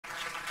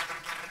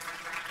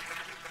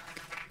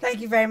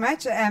Thank you very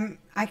much.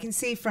 I can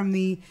see from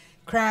the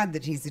crowd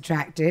that he's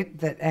attracted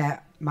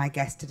that my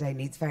guest today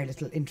needs very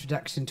little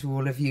introduction to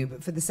all of you,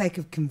 but for the sake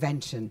of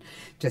convention,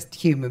 just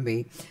humour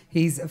me.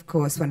 He's, of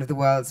course, one of the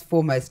world's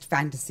foremost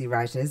fantasy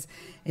writers,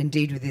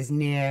 indeed with his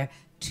near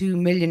 2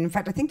 million, in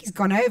fact, I think he's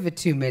gone over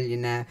 2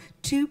 million now,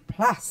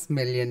 2+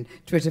 million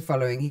Twitter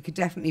following. He could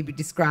definitely be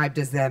described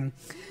as the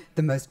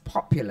most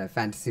popular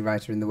fantasy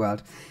writer in the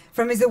world.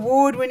 From his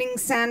award-winning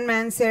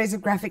Sandman series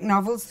of graphic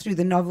novels through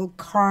the novel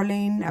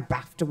Coraline, a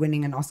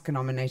BAFTA-winning and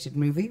Oscar-nominated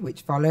movie,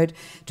 which followed,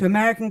 to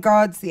American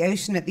Gods, The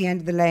Ocean at the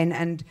End of the Lane,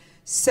 and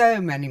so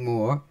many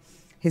more,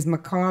 his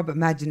macabre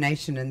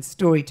imagination and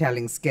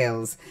storytelling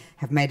skills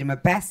have made him a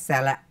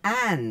bestseller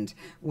and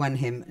won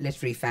him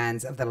literary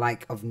fans of the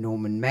like of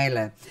Norman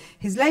Mailer.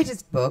 His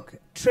latest book,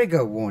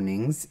 Trigger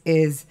Warnings,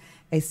 is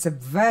a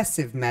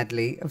subversive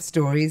medley of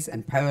stories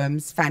and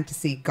poems,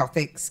 fantasy,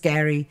 gothic,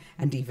 scary,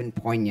 and even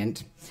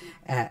poignant.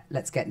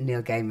 Let's get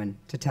Neil Gaiman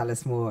to tell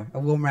us more. A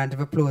warm round of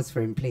applause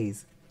for him,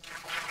 please.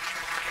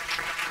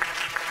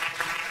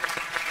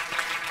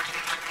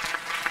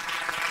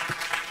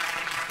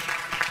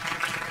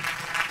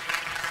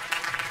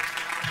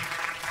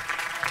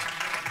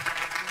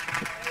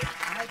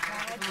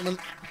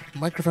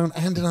 Microphone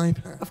and an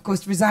iPad. Of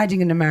course,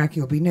 residing in America,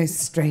 you'll be no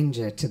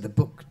stranger to the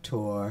book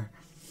tour.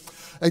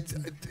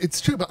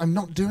 It's true, but I'm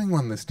not doing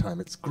one this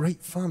time. It's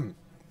great fun.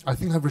 I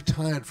think I've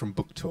retired from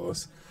book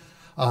tours.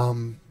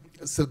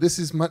 So this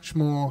is much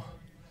more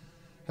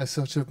a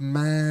sort of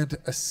mad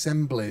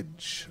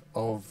assemblage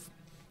of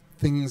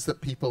things that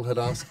people had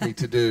asked me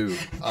to do.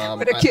 A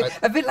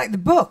bit like the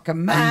book, a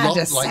mad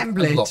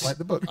assemblage. A lot like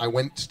the book.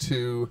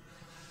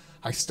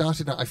 I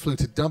flew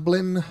to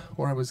Dublin,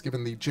 where I was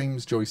given the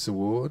James Joyce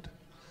Award.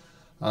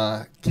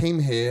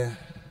 Came here,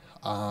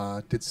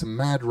 did some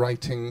mad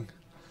writing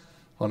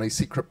on a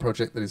secret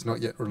project that is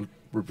not yet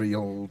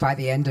revealed. By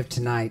the end of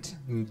tonight.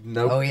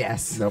 Nope. Oh,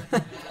 yes. Nope.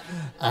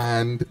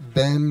 And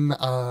then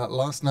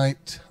last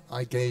night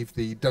I gave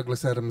the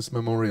Douglas Adams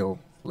Memorial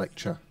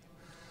Lecture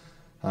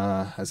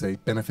as a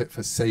benefit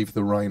for Save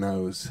the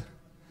Rhinos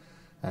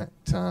at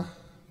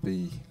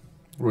the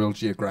Royal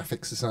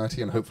Geographic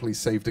Society, and hopefully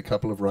saved a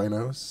couple of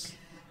rhinos.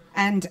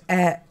 And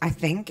I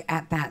think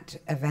at that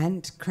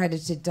event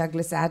credited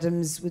Douglas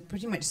Adams with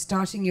pretty much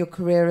starting your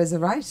career as a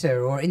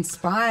writer or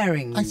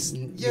inspiring your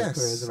career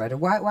as a writer.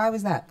 Why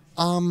was that?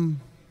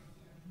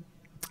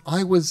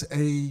 I was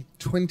a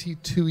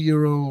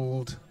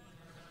 22-year-old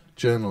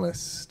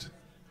journalist,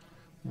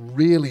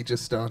 really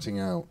just starting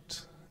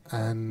out,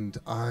 and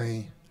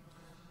I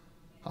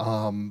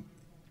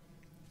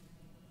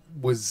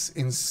was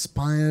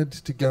inspired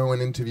to go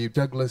and interview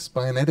Douglas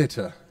by an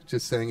editor,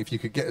 just saying, if you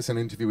could get us an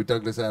interview with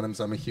Douglas Adams,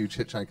 I'm a huge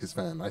Hitchhiker's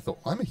fan. I thought,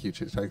 I'm a huge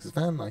Hitchhiker's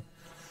fan. I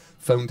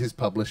phoned his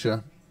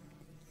publisher,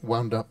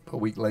 wound up a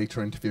week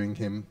later interviewing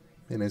him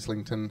in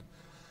Islington,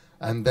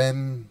 and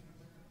then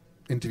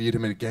interviewed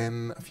him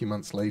again a few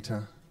months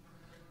later.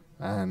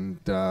 And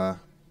a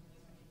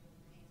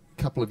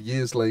couple of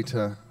years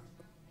later,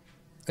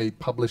 a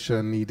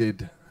publisher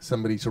needed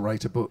somebody to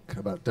write a book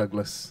about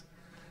Douglas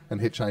and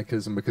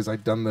hitchhikers, and because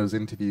I'd done those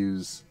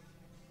interviews,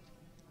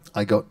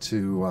 I got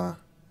to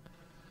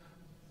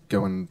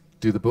go and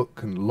do the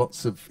book, and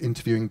lots of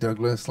interviewing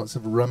Douglas, lots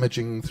of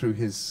rummaging through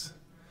his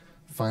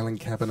filing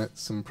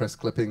cabinets and press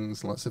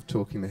clippings, lots of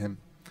talking to him.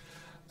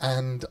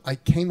 And I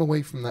came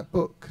away from that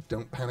book,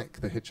 Don't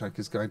Panic, The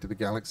Hitchhiker's Guide to the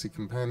Galaxy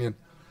Companion,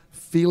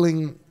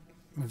 feeling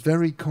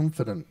very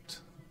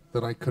confident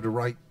that I could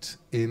write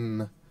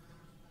in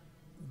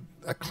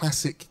a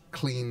classic,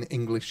 clean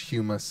English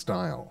humor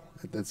style.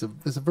 It's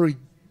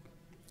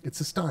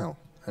a style,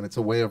 and it's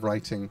a way of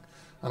writing,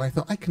 and I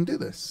thought, I can do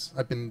this.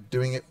 I've been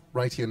doing it,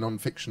 writing a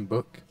non-fiction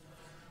book.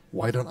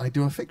 Why don't I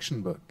do a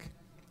fiction book?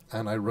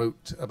 And I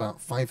wrote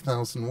about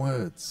 5,000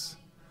 words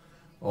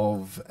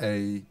of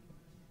a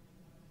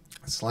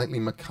slightly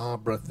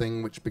macabre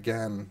thing which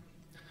began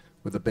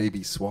with a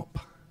baby swap,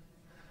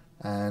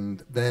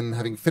 and then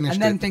having finished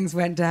and then things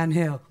went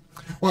downhill.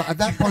 Well, at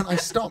that point I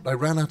stopped. I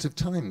ran out of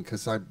time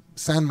because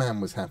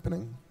Sandman was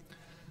happening,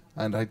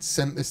 and I'd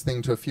sent this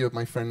thing to a few of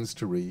my friends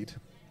to read,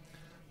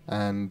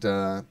 and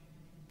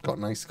got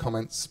nice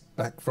comments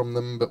back from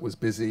them, but was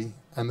busy.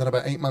 And then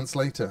about 8 months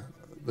later,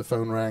 the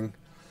phone rang,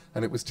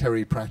 and it was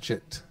Terry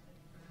Pratchett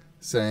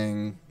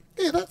saying,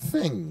 "Hey, that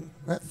thing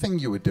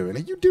you were doing, are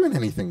you doing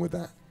anything with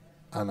that?"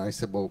 And I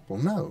said, well,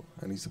 no.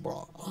 And he said,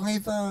 well,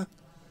 either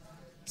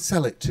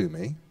sell it to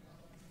me,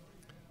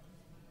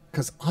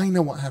 because I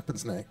know what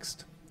happens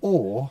next,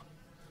 or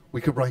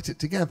we could write it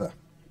together,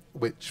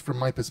 which from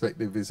my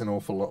perspective is an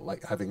awful lot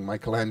like having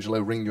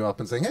Michelangelo ring you up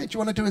and saying, hey, do you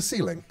want to do a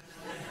ceiling?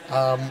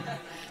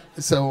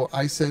 So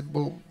I said,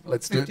 well,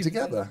 let's do it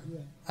together.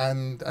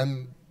 And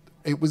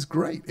it was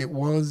great. It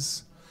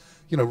was,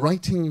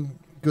 writing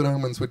Good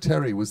Omens with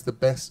Terry was the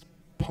best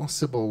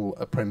possible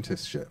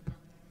apprenticeship.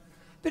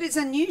 But it's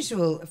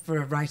unusual for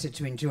a writer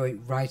to enjoy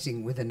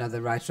writing with another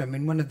writer. I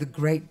mean, one of the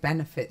great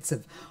benefits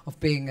of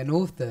being an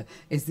author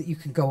is that you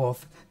can go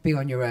off, be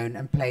on your own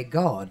and play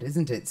God,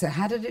 isn't it? So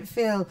how did it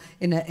feel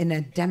in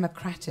a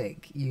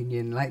democratic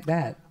union like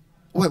that?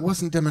 Well, it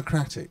wasn't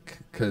democratic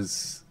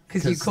because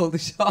you called the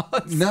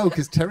shots. No,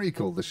 because Terry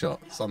called the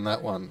shots on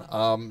that one.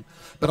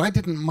 But I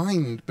didn't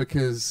mind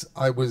because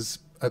I was,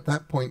 at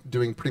that point,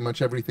 doing pretty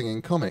much everything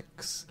in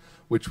comics,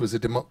 which was a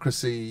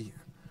democracy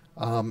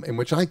in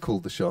which I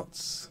called the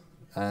shots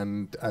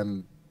and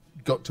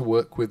got to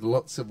work with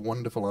lots of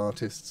wonderful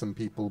artists and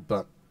people,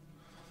 but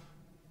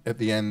at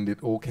the end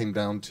it all came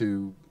down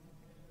to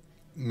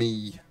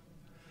me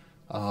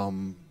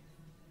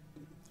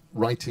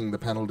writing the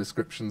panel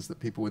descriptions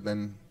that people would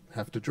then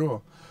have to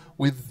draw.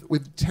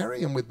 With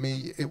Terry and with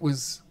me, it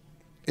was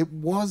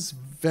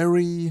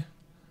very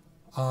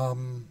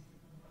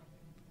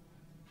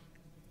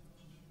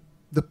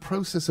the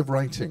process of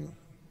writing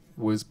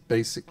was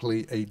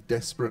basically a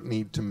desperate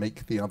need to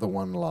make the other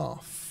one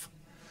laugh.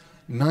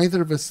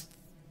 Neither of us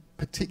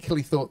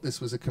particularly thought this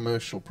was a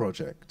commercial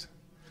project,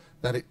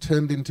 that it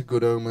turned into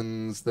Good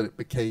Omens, that it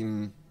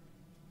became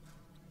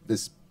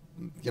this,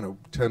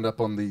 turned up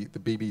on the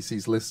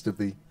BBC's list of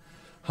the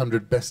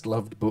 100 best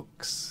loved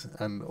books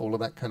and all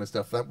of that kind of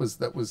stuff. That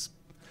was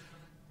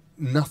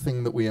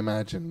nothing that we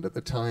imagined. At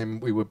the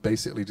time, we were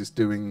basically just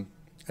doing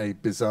a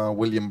bizarre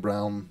William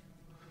Brown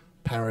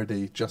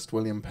parody, Just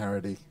William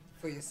parody.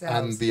 For yourselves.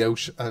 And the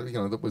ocean,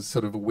 that was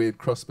sort of a weird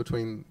cross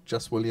between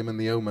Just William and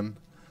The Omen,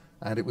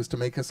 and it was to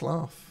make us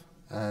laugh.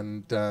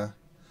 And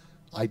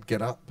I'd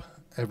get up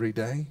every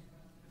day.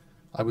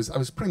 I was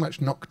pretty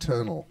much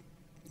nocturnal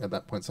at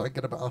that point, so I'd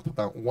get up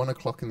about 1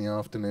 o'clock in the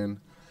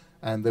afternoon,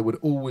 and there would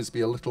always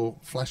be a little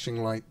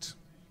flashing light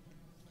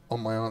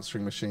on my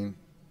answering machine,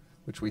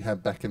 which we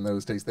had back in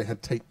those days. They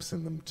had tapes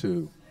in them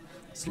too.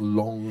 It's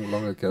long,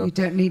 long ago. You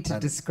don't need to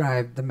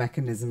describe the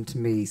mechanism to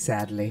me,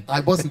 sadly. I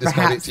wasn't But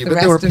describing it perhaps to you, the but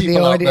there were rest of the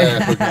people out there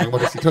audience- who were going,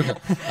 what is he talking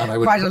about? And I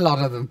would Quite a lot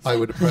of them. I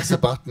would press a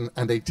button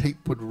and a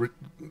tape would...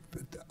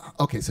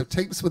 Okay, so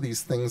tapes were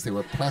these things. They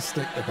were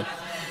plastic. They had,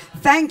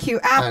 Thank you,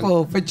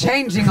 Apple, for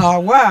changing our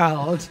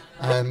world.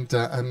 and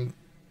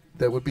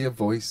there would be a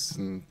voice,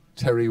 and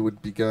Terry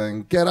would be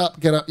going, get up,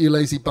 you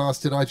lazy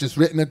bastard. I've just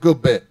written a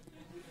good bit.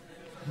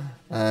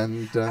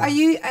 And Are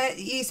you?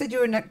 You said you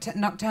were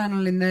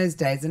nocturnal in those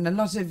days, and a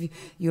lot of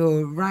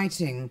your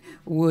writing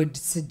would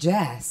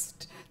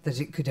suggest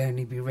that it could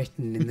only be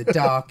written in the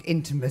dark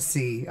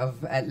intimacy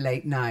of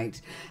late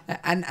night,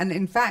 and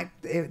in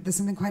fact, there's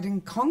something quite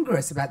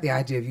incongruous about the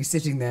idea of you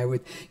sitting there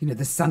with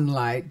the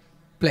sunlight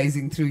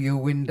blazing through your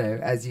window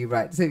as you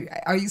write. So,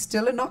 are you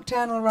still a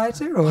nocturnal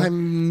writer? Or?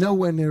 I'm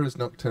nowhere near as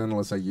nocturnal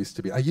as I used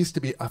to be. I used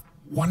to be a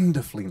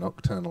wonderfully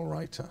nocturnal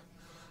writer,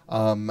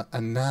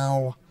 and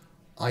now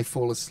I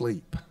fall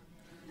asleep,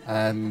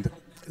 and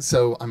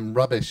so I'm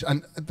rubbish.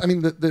 And I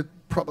mean, the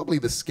probably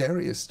the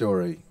scariest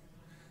story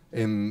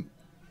in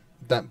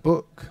that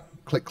book,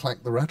 Click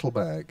Clack the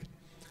Rattlebag,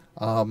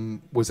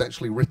 was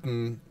actually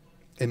written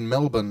in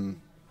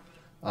Melbourne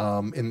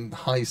in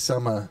high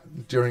summer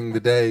during the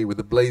day with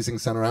the blazing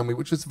sun around me,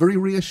 which was very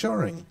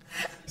reassuring.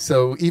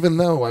 So even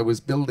though I was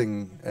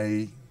building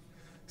a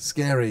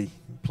scary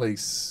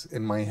place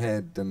in my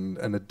head and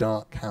a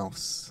dark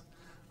house,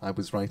 I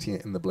was writing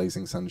it in the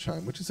blazing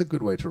sunshine, which is a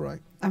good way to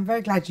write. I'm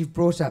very glad you've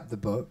brought up the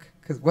book,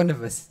 because one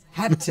of us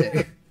had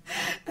to.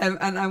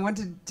 And I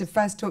wanted to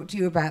first talk to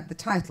you about the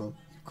title.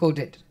 You called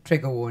it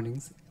Trigger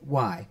Warnings.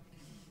 Why?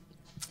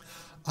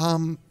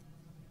 I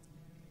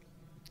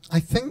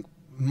think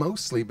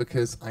mostly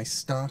because I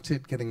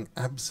started getting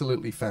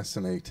absolutely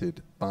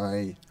fascinated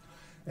by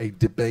a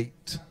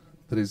debate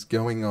that is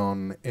going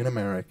on in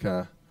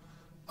America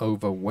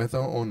over whether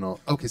or not...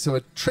 Okay, so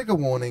a trigger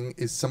warning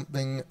is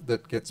something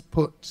that gets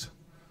put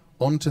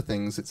onto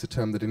things. It's a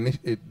term that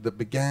that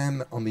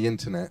began on the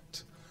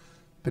internet,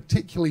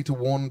 particularly to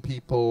warn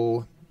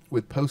people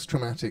with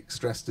post-traumatic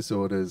stress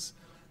disorders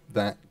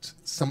that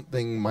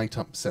something might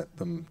upset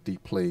them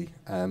deeply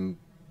and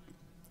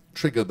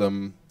trigger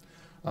them,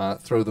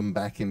 throw them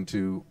back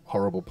into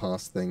horrible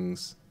past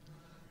things.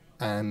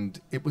 And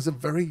it was a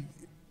very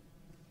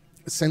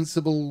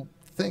sensible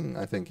thing,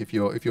 I think, if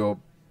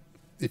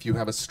you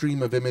have a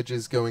stream of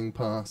images going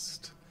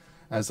past,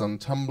 as on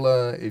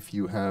Tumblr, if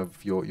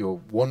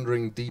you're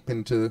wandering deep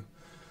into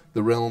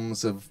the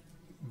realms of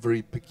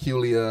very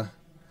peculiar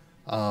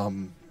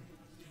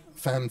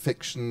fan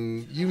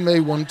fiction, you may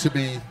want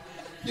to...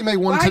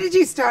 Why did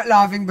you start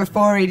laughing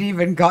before he'd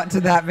even got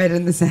to that bit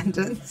in the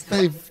sentence?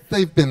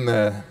 They've been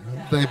there.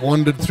 They've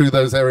wandered through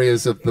those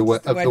areas of the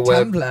web.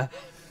 Tumblr.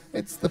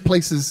 It's the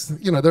places,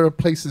 there are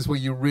places where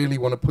you really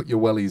want to put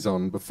your wellies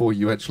on before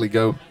you actually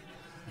go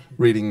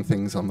reading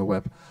things on the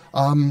web.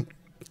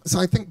 So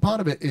I think part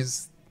of it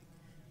is,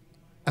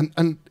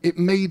 and it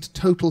made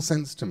total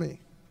sense to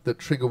me that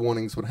trigger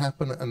warnings would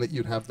happen and that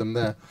you'd have them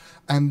there.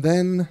 And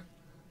then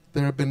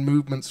there have been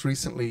movements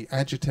recently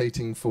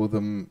agitating for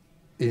them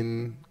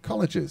in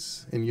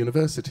colleges, in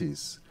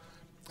universities,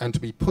 and to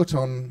be put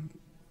on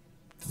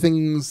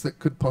things that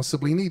could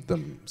possibly need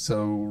them.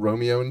 So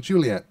Romeo and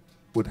Juliet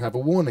would have a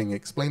warning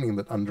explaining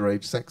that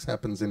underage sex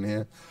happens in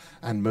here,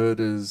 and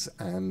murders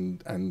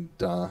and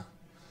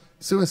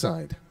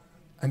suicide.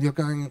 And you're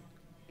going,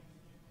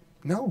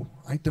 no,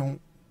 I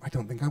don't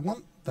think I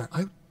want that.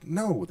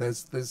 No,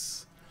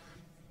 there's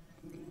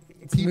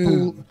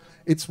people.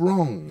 It's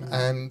wrong.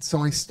 And so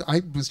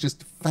I was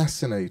just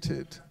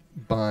fascinated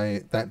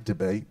by that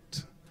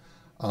debate.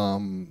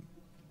 And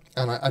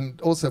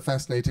also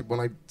fascinated when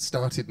I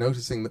started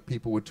noticing that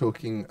people were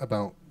talking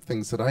about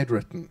things that I'd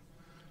written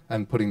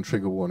and putting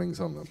trigger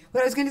warnings on them.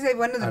 Well, I was going to say,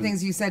 one of the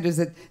things you said was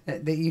that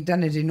you'd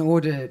done it in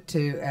order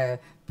to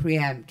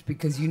preempt,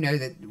 because you know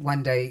that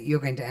one day you're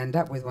going to end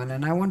up with one.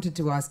 And I wanted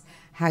to ask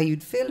how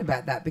you'd feel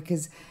about that,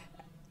 because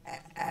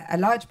a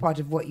large part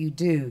of what you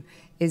do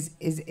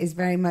is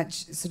very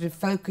much sort of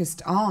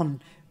focused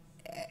on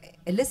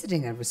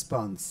eliciting a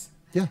response.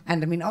 Yeah.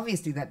 And I mean,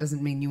 obviously, that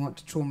doesn't mean you want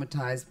to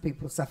traumatize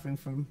people suffering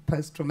from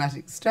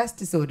post-traumatic stress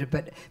disorder,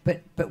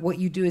 but what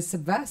you do is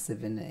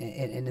subversive in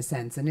a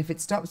sense. And if it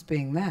stops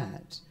being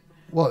that,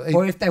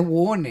 or if they're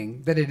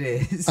warning that it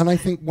is. And I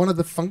think one of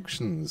the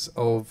functions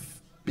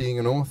of being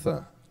an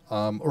author,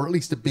 or at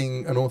least of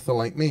being an author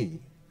like me,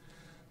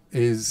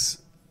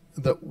 is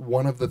that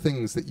one of the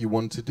things that you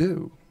want to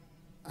do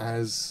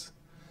is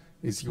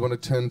you want to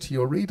turn to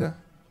your reader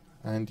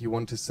and you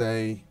want to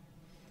say,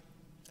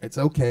 it's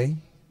okay.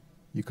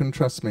 You can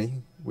trust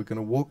me. We're going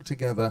to walk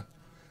together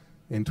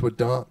into a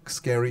dark,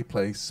 scary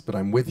place, but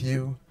I'm with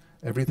you.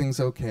 Everything's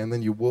okay. And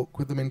then you walk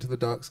with them into the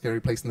dark,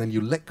 scary place, and then you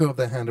let go of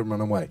their hand and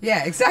run away.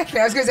 Yeah, exactly.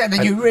 I was going to say,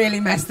 then you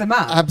really mess them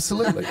up.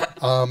 Absolutely.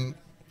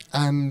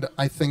 And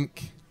I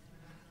think,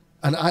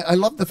 and I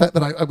love the fact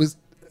that I was,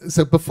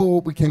 so before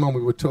we came on,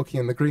 we were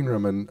talking in the green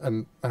room,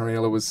 and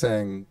Mariella was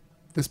saying,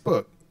 this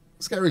book,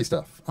 scary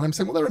stuff. And I'm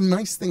saying, well, there are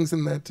nice things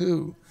in there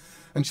too.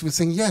 And she was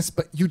saying, yes,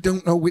 but you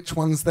don't know which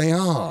ones they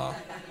are.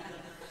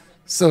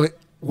 So it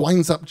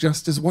winds up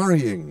just as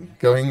worrying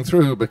going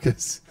through,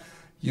 because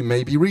you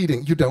may be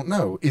reading, you don't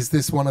know, is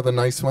this one of the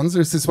nice ones,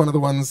 or is this one of the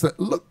ones that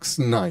looks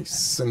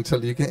nice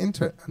until you get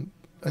into it?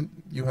 And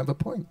you have a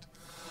point.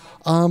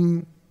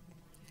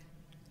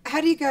 How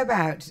do you go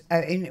about,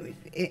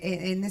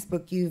 in this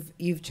book,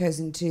 you've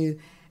chosen to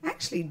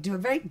actually do a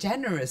very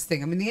generous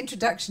thing. I mean, the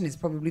introduction is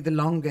probably the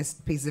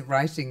longest piece of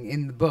writing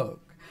in the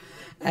book.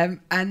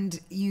 And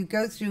you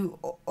go through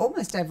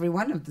almost every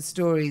one of the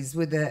stories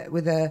with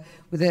a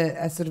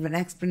sort of an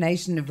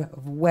explanation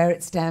of where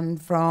it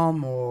stemmed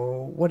from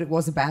or what it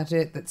was about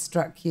it that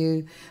struck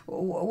you.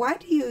 Why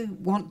do you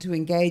want to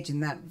engage in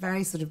that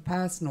very sort of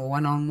personal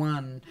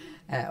one-on-one,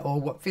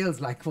 or what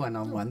feels like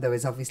one-on-one, though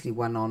it's obviously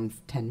one on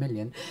 10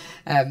 million,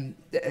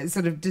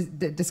 sort of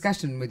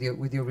discussion with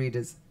your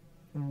readers?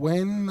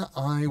 When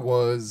I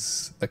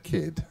was a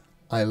kid,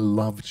 I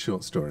loved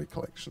short story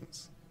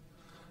collections.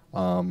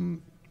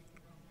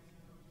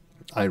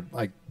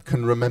 I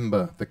can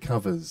remember the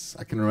covers.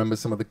 I can remember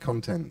some of the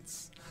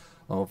contents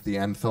of the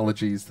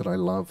anthologies that I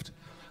loved.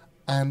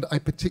 And I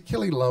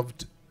particularly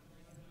loved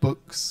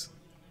books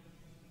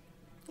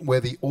where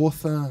the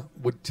author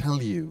would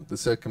tell you the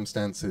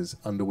circumstances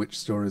under which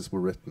stories were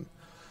written.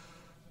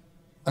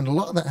 And a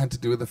lot of that had to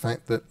do with the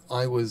fact that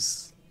I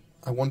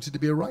wanted to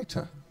be a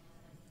writer.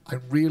 I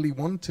really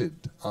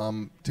wanted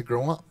to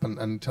grow up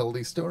and tell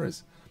these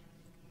stories.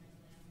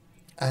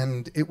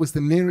 And it was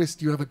the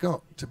nearest you ever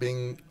got to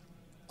being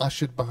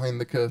ushered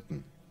behind the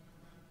curtain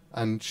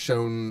and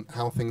shown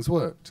how things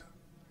worked.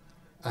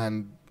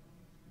 And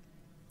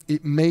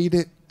it made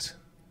it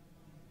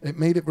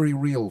very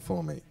real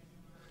for me.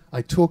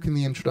 I talk in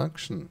the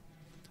introduction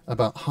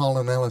about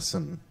Harlan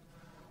Ellison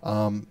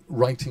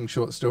writing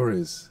short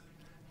stories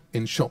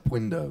in shop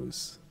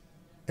windows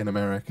in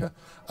America.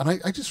 And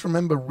I just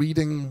remember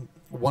reading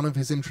one of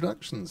his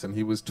introductions, and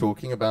he was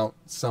talking about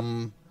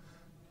some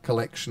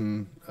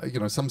collection,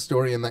 some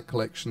story in that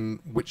collection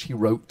which he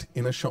wrote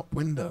in a shop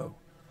window.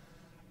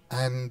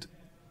 And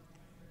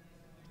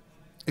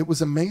it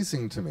was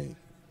amazing to me.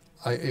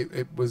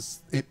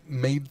 It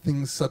made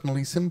things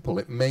suddenly simple.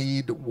 It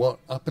made what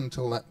up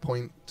until that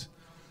point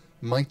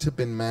might have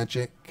been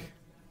magic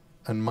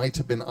and might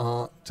have been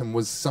art and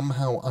was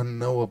somehow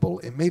unknowable.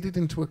 It made it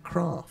into a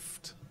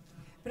craft.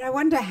 But I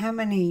wonder how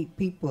many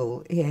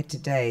people here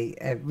today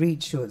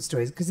read short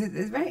stories, because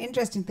there's a very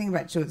interesting thing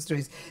about short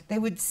stories. They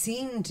would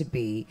seem to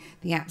be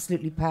the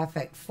absolutely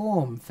perfect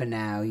form for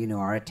now.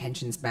 Our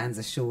attention spans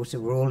are shorter,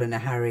 we're all in a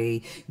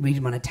hurry, read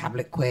them on a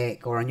tablet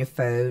quick or on your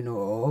phone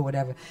or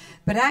whatever.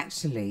 But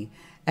actually,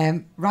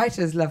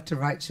 writers love to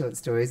write short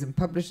stories and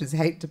publishers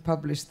hate to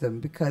publish them,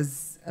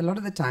 because a lot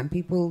of the time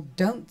people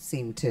don't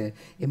seem to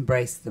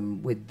embrace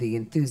them with the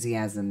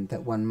enthusiasm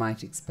that one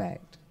might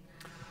expect.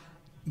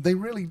 They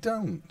really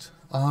don't.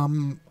 I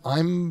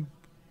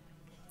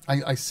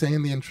say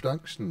in the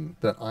introduction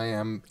that I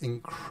am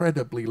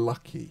incredibly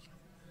lucky,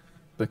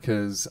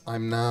 because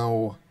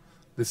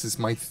this is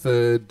my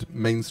third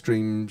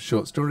mainstream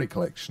short story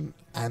collection,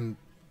 and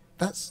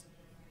that's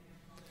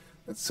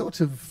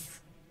sort of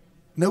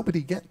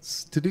nobody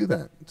gets to do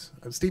that.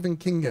 Stephen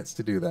King gets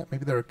to do that.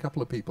 Maybe there are a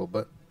couple of people,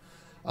 but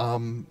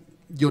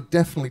you're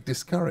definitely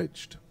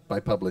discouraged by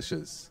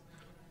publishers,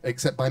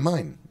 except by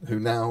mine, who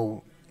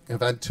now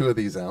have had 2 of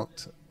these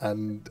out,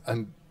 and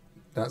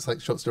that's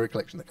like short story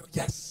collection. They go,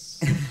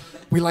 yes,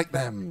 we like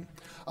them.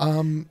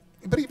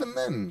 But even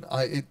then,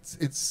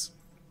 it's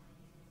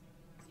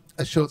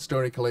a short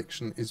story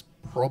collection is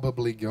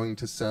probably going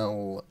to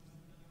sell,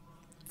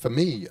 for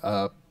me,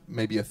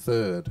 maybe a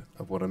third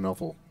of what a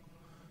novel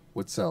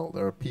would sell.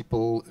 There are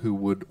people who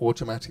would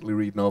automatically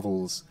read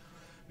novels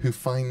who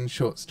find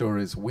short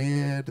stories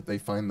weird, they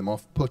find them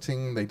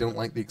off-putting, they don't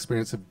like the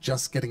experience of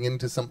just getting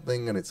into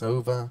something and it's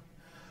over.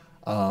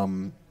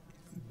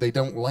 They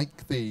don't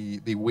like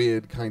the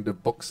weird kind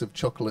of box of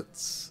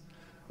chocolates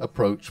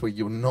approach where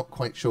you're not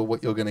quite sure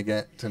what you're going to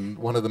get, and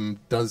one of them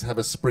does have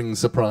a spring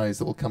surprise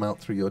that will come out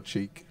through your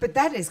cheek. But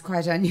that is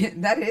quite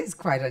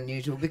quite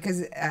unusual,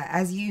 because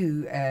as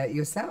you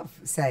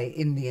yourself say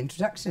in the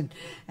introduction,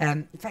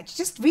 in fact,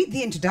 just read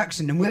the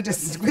introduction and we'll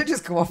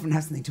just go off and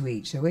have something to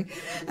eat, shall we?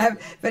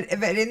 But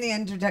in the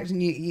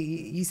introduction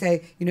you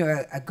say,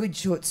 a good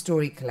short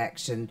story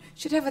collection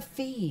should have a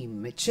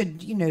theme. It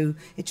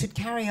should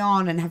carry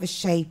on and have a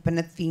shape and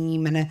a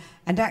theme and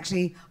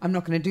actually I'm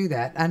not going to do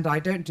that, and I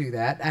don't do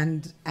that.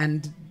 And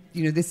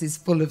this is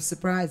full of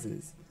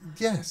surprises.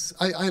 Yes,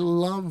 I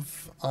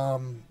love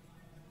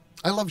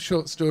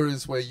short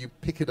stories where you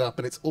pick it up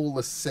and it's all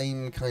the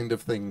same kind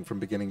of thing from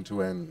beginning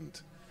to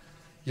end.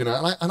 And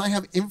I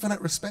have infinite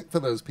respect for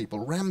those people.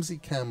 Ramsey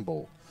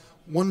Campbell,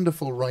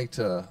 wonderful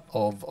writer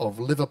of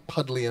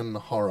Liverpudlian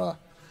horror,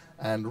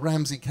 and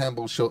Ramsey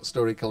Campbell short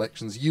story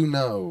collections.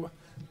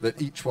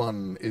 That each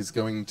one is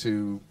going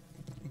to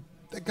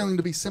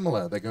be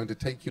similar. They're going to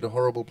take you to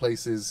horrible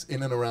places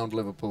in and around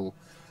Liverpool,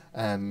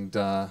 and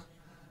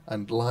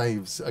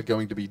lives are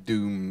going to be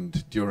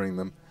doomed during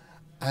them.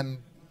 And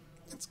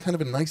it's kind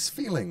of a nice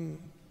feeling.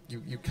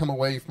 You come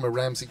away from a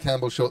Ramsey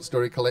Campbell short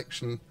story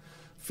collection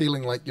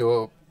feeling like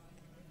you're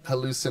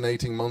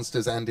hallucinating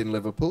monsters and in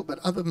Liverpool, but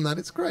other than that,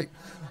 it's great.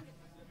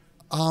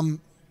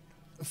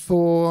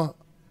 For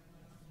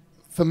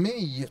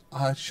me,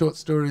 short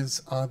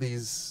stories are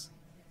these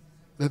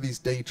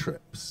day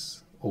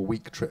trips or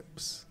week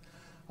trips.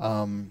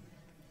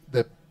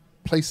 They're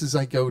places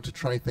I go to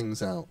try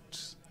things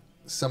out.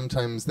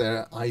 Sometimes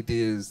they're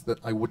ideas that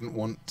I wouldn't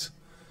want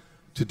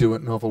to do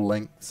at novel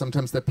length.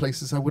 Sometimes they're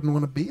places I wouldn't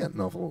want to be at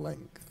novel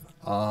length.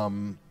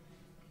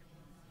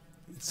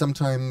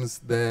 Sometimes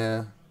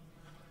they're...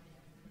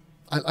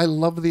 I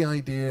love the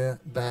idea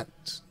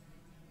that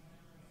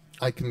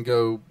I can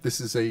go,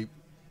 this is a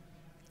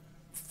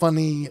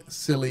funny,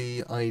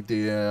 silly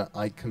idea.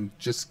 I can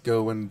just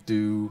go and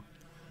do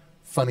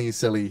funny,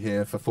 silly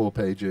here for 4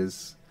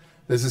 pages.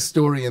 There's a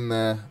story in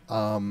there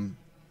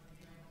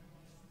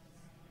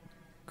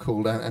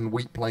called And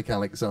Weep Like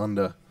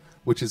Alexander,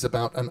 which is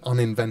about an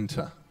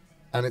uninventor.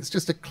 And it's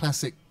just a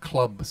classic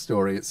club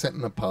story. It's set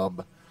in a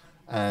pub,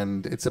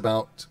 and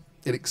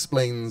it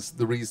explains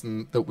the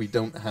reason that we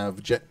don't have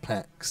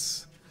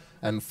jetpacks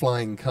and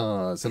flying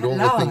cars and all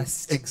the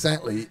things.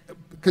 Exactly.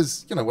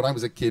 Because, when I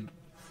was a kid,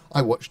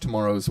 I watched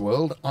Tomorrow's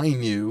World. I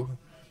knew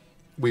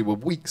we were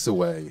weeks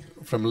away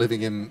from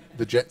living in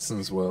the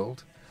Jetsons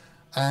world,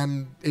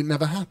 and it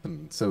never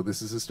happened. So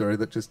this is a story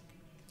that just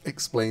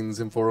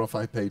explains in 4 or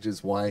 5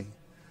 pages why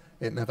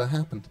it never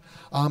happened.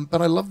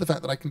 But I love the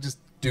fact that I can just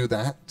do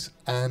that,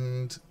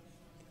 and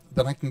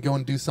that I can go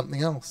and do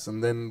something else.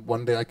 And then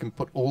one day I can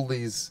put all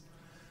these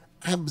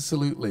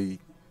absolutely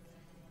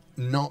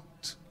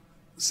not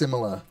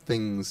similar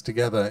things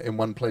together in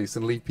one place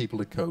and leave people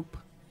to cope.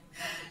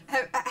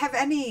 Have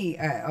any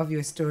of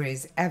your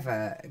stories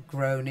ever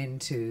grown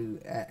into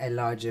a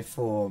larger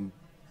form?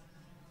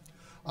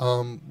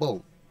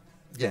 Well,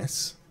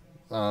 yes.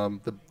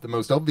 The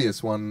most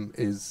obvious one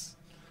is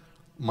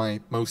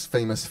my most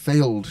famous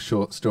failed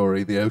short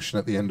story, The Ocean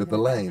at the End of the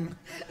Lane.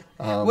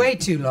 Way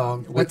too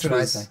long. Which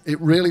was,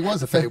 it really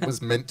was a fail. It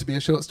was meant to be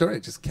a short story.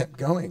 It just kept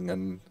going,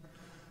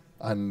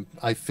 and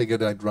I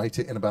figured I'd write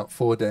it in about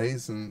 4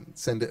 days and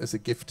send it as a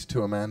gift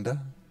to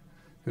Amanda,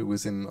 who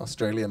was in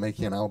Australia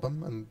making an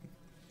album. And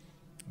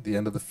at the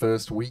end of the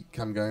first week,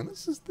 I'm going,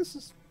 this is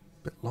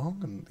a bit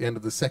long. And at the end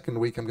of the second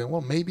week, I'm going,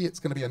 well, maybe it's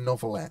going to be a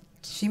novelette.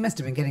 She must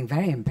have been getting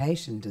very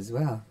impatient as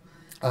well.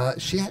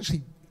 She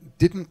actually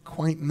didn't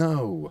quite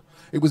know.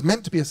 It was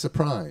meant to be a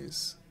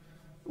surprise,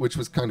 which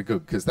was kind of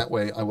good, because that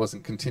way I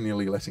wasn't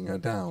continually letting her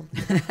down.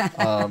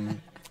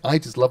 I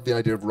just loved the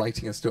idea of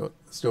writing a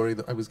story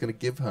that I was going to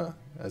give her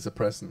as a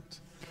present.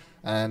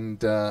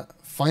 And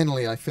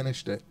finally I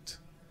finished it.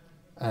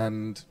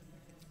 And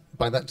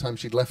by that time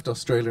she'd left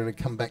Australia and had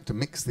come back to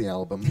mix the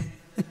album.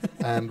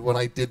 And when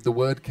I did the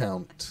word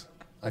count,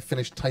 I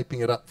finished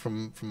typing it up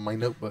from my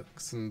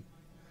notebooks and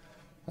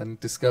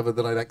discovered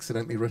that I'd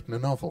accidentally written a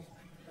novel,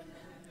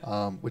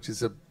 which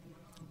is a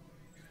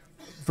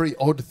very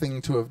odd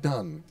thing to have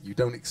done. You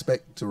don't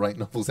expect to write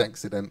novels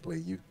accidentally.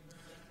 You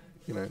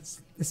know,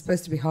 it's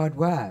supposed to be hard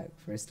work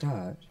for a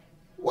start.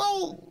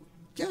 Well,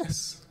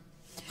 yes.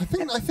 I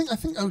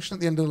think Ocean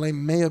at the End of the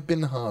Lane may have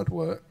been hard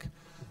work,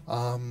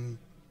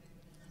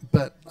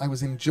 but I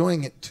was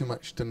enjoying it too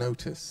much to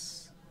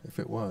notice if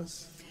it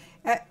was.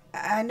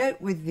 I note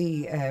with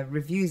the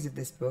reviews of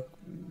this book,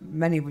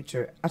 many of which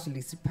are utterly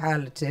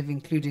superlative,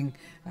 including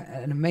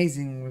an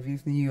amazing review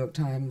from the New York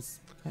Times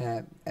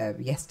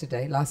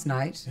last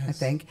night, yes. I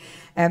think.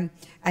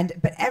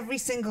 But every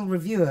single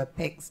reviewer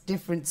picks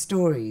different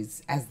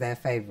stories as their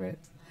favourite.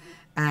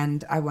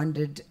 And I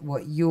wondered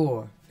what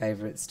your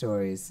favourite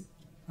stories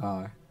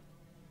are.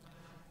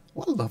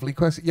 What a lovely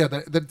question. Yeah,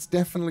 that's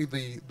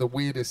definitely the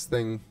weirdest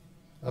thing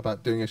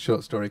about doing a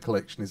short story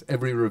collection is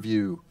every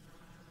review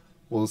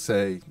will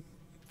say,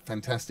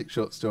 fantastic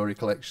short story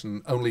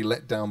collection, only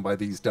let down by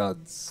these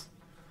duds.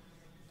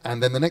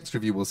 And then the next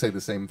review will say the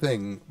same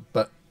thing,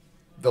 but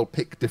they'll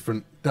pick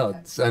different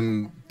duds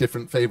and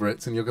different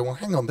favourites, and you'll go, well,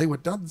 hang on, they were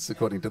duds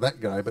according to that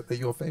guy, but they're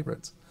your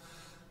favourites.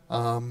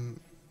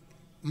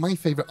 My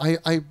favourite,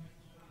 I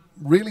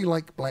really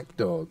like Black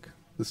Dog,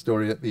 the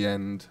story at the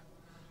end,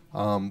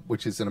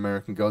 which is an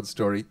American God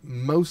story,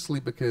 mostly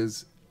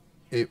because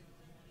it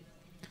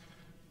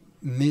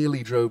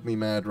nearly drove me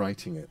mad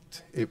writing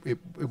it.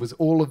 It was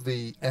all of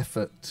the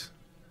effort.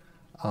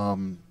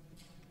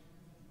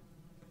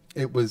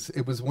 It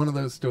was one of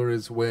those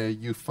stories where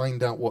you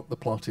find out what the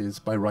plot is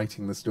by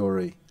writing the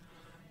story,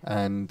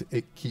 and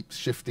it keeps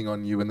shifting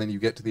on you, and then you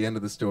get to the end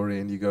of the story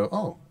and you go,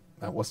 oh,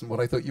 that wasn't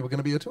what I thought you were going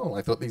to be at all.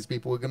 I thought these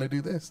people were going to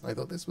do this. I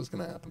thought this was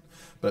going to happen.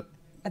 But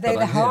are they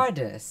the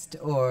hardest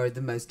or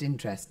the most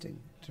interesting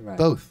to write?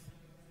 Both.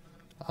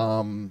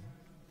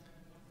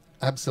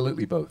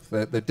 Absolutely both.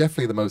 They're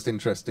definitely the most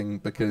interesting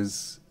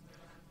because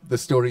the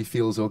story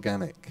feels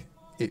organic.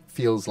 It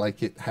feels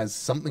like it has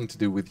something to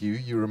do with you.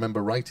 You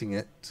remember writing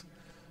it,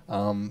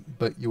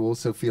 but you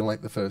also feel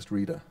like the first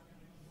reader.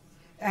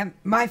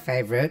 My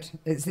favourite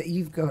is that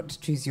you've got to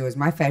choose yours.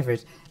 My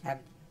favourite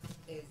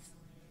is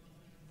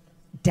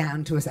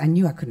Down to Us. I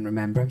knew I couldn't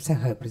remember. I'm so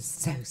hopeless,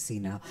 so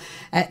senile.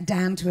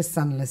 Down to a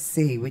Sunless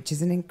Sea, which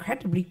is an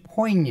incredibly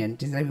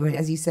poignant,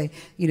 as you say,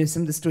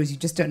 some of the stories you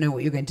just don't know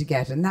what you're going to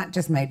get, and that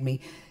just made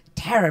me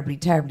terribly,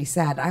 terribly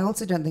sad. I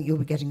also don't think you'll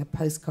be getting a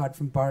postcard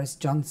from Boris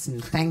Johnson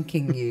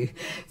thanking you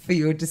for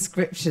your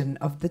description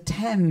of the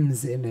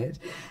Thames in it.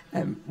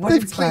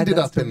 They've cleaned it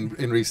up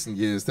in recent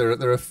years.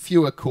 There are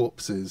fewer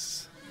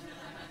corpses.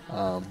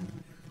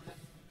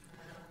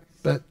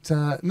 But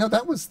no,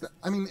 that was...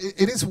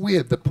 it is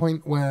weird, the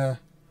point where...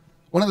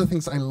 One of the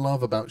things I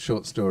love about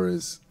short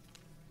stories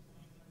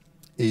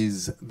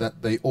is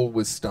that they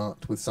always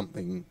start with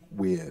something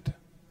weird.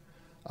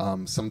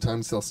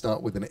 Sometimes they'll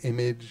start with an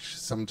image.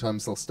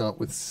 Sometimes they'll start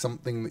with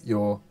something that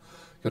you're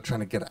trying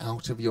to get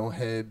out of your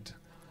head.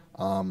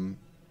 And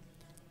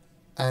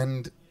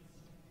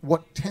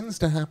what tends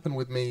to happen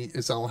with me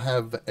is I'll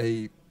have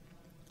a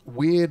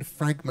weird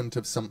fragment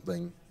of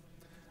something,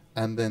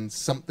 and then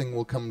somebody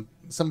will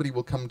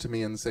come to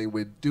me and say,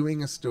 we're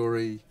doing a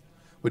story,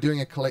 we're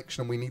doing a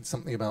collection, and we need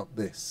something about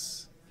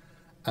this.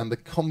 And the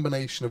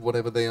combination of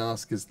whatever they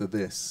ask is the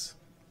this,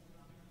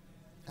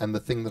 and the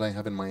thing that I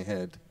have in my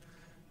head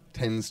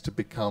tends to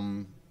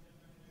become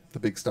the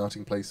big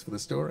starting place for the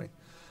story.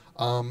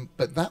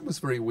 But that was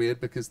very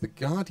weird because The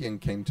Guardian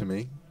came to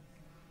me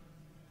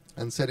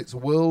and said, it's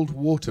World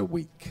Water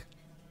Week.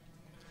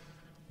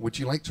 Would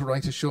you like to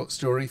write a short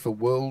story for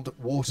World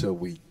Water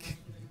Week?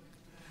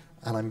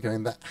 And I'm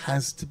going, that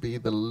has to be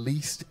the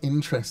least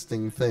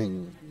interesting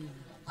thing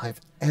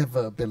I've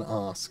ever been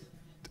asked.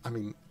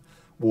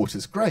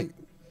 Water's great.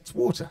 It's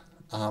water.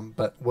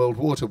 But World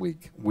Water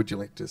Week, would you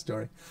like to do a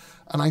story?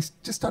 And I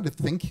just started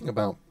thinking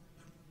about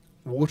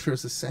water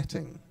as a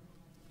setting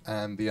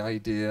and the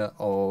idea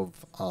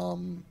of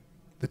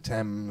the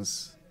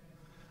Thames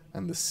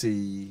and the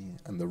sea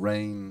and the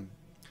rain,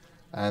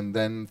 and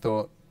then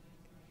thought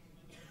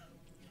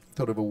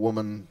of a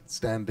woman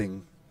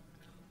standing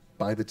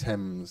by the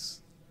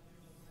Thames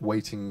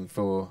waiting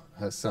for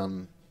her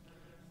son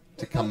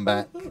to come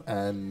back,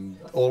 and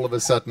all of a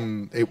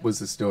sudden it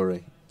was a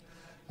story.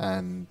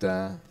 And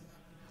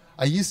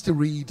I used to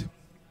read,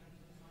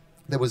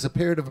 there was a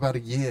period of about a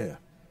year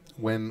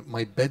when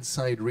my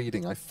bedside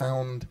reading, I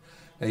found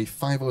a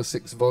 5 or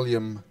 6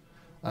 volume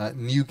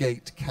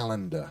Newgate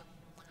calendar,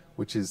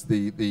 which is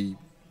these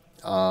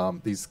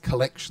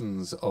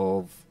collections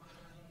of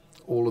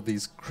all of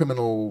these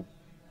criminal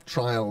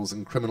trials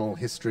and criminal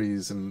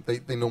histories, and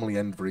they normally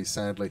end very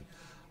sadly,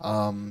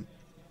 from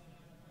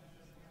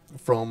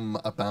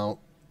about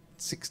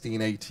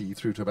 1680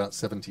 through to about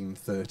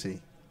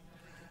 1730.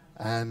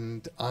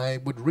 And I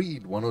would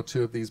read 1 or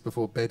 2 of these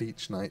before bed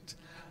each night.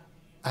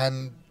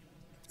 And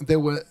there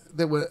were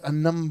a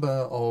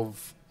number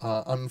of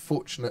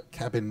unfortunate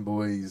cabin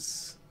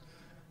boys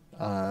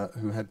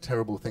who had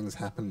terrible things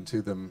happen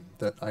to them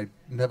that I'd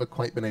never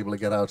quite been able to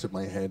get out of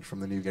my head from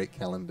the Newgate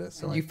calendar.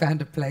 So you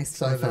found a place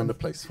for them. So I found a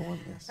place for one,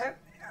 yes.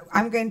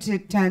 I'm going to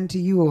turn to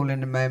you all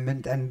in a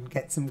moment and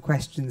get some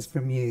questions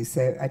from you.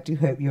 So I do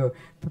hope you're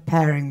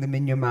preparing them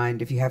in your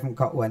mind if you haven't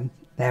got one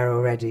there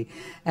already.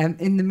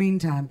 In the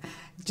meantime,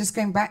 just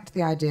going back to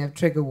the idea of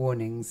trigger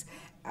warnings,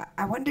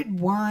 I wondered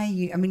why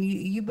you. I mean,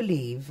 you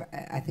believe.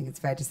 I think it's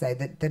fair to say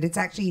that it's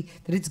actually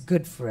that it's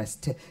good for us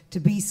to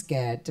be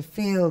scared, to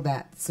feel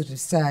that sort of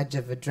surge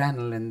of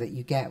adrenaline that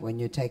you get when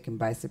you're taken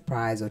by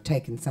surprise or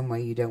taken somewhere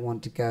you don't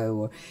want to go,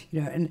 or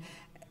and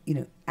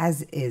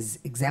as is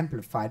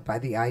exemplified by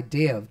the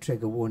idea of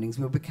trigger warnings,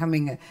 we're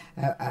becoming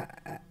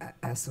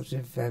a sort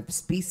of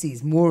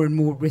species more and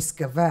more risk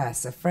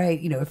averse,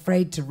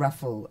 afraid to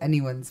ruffle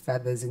anyone's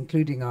feathers,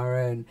 including our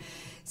own.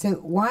 So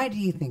why do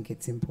you think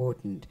it's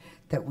important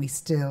that we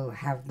still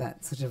have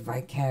that sort of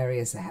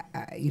vicarious,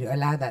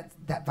 allow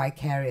that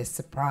vicarious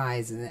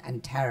surprise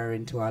and terror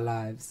into our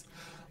lives?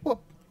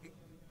 Well,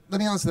 let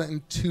me answer that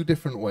in two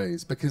different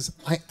ways, because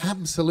I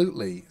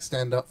absolutely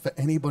stand up for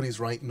anybody's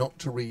right not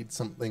to read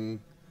something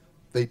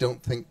they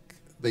don't think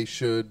they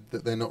should,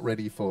 that they're not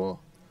ready for.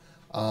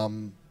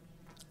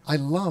 I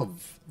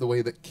love the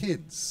way that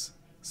kids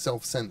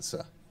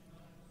self-censor.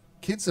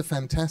 Kids are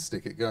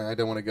fantastic at going, I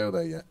don't want to go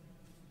there yet.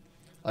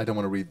 I don't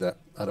want to read that.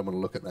 I don't want to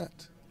look at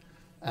that.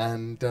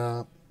 And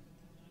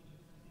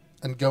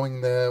going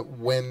there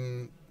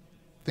when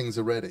things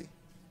are ready.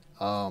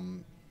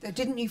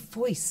 Didn't you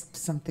foist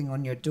something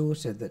on your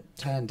daughter that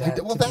turned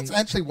out well, that's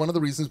actually one of the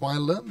reasons why I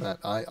learned that.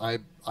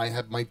 I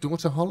had my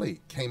daughter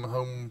Holly came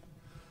home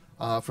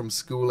from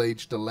school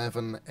aged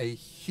 11, a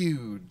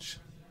huge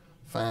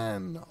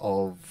fan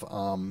of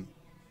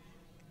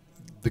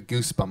the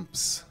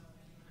Goosebumps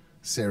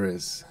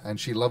series, and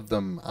she loved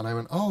them. And I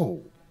went,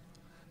 oh,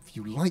 if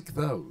you like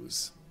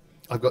those,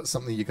 I've got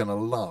something you're going to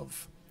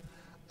love.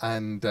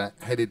 And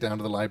headed down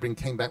to the library and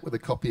came back with a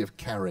copy of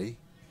Carrie.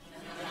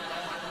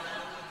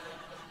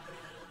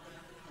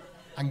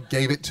 And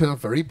gave it to her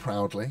very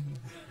proudly.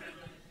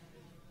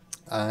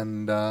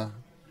 And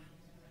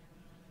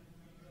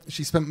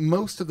she spent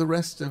most of the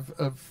rest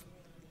of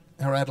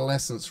her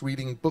adolescence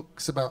reading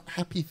books about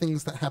happy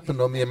things that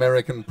happened on the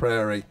American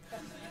prairie.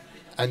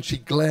 And she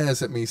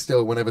glares at me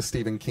still whenever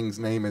Stephen King's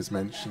name is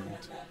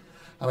mentioned.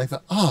 And I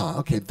thought,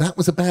 okay, that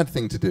was a bad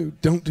thing to do.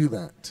 Don't do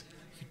that.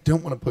 You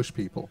don't want to push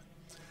people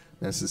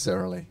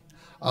necessarily.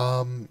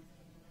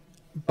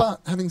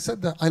 But having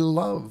said that, I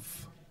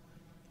love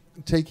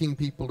taking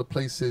people to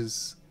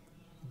places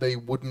they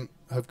wouldn't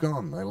have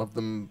gone. I love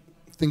them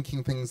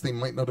thinking things they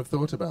might not have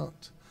thought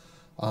about.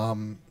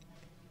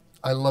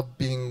 I love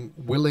being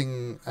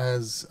willing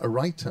as a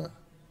writer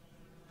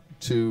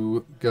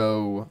to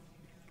go,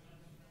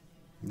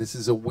 this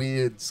is a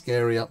weird,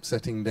 scary,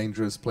 upsetting,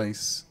 dangerous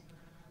place,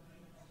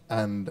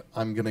 and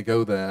I'm going to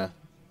go there,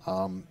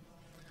 and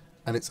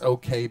it's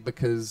okay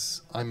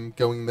because I'm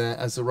going there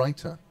as a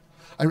writer.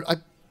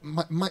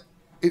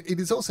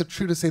 It is also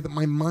true to say that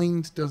my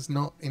mind does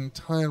not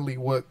entirely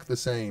work the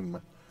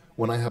same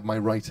when I have my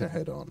writer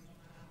head on.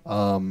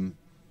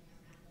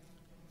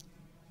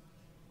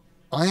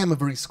 I am a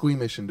very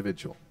squeamish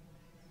individual.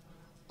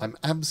 I'm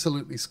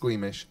absolutely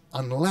squeamish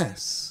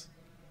unless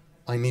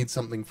I need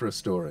something for a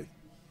story.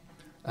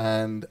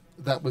 And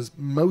that was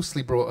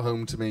mostly brought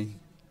home to me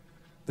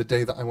the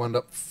day that I wound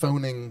up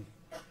phoning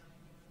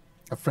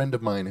a friend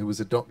of mine who was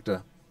a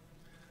doctor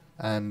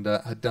and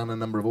had done a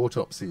number of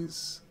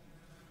autopsies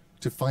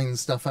to find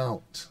stuff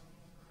out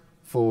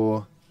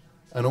for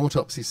an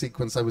autopsy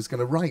sequence I was going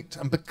to write.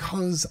 And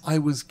because I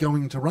was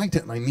going to write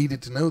it and I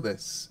needed to know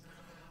this,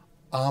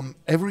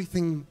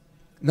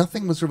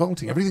 nothing was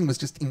revolting. Everything was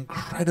just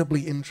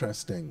incredibly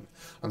interesting.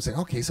 I'm saying,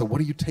 okay, so what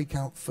do you take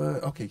out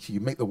first? Okay, so you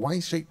make the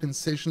Y-shaped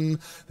incision,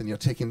 then you're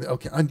taking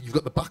and you've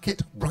got the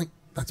bucket, right?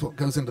 That's what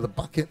goes into the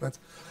bucket.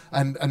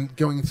 And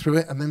going through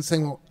it and then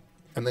saying, well,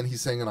 and then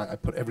he's saying, and I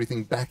put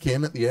everything back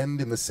in at the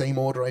end in the same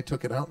order I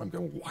took it out. And I'm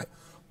going,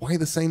 why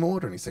the same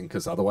order? And he's saying,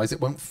 because otherwise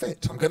it won't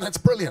fit. I'm going, that's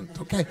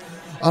brilliant. Okay.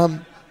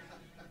 And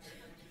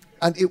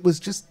it was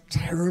just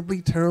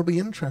terribly, terribly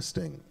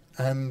interesting.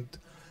 And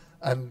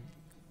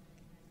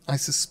I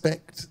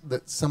suspect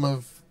that some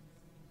of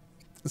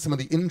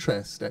the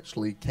interest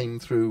actually came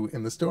through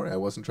in the story. I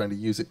wasn't trying to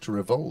use it to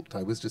revolt.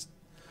 I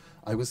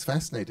was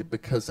fascinated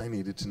because I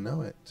needed to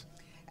know it.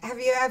 Have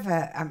you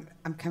ever,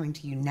 I'm coming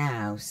to you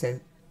now, so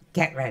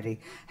get ready.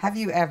 Have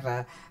you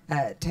ever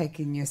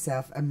taken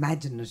yourself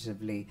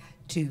imaginatively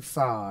too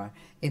far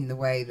in the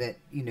way that,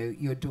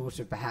 your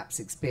daughter perhaps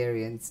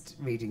experienced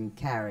reading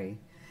Carrie?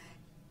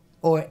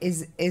 Or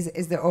is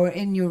there, or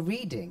in your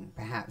reading,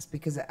 perhaps,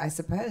 because I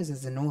suppose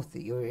as an author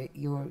you're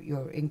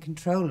in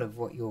control of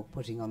what you're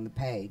putting on the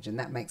page, and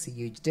that makes a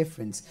huge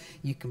difference.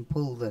 You can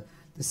pull the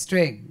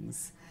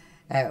strings,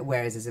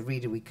 whereas as a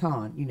reader we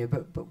can't.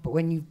 But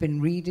when you've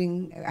been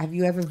reading, have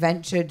you ever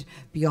ventured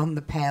beyond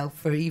the pale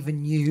for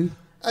even you?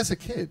 As a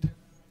kid,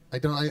 I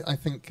don't. I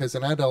think as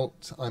an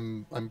adult,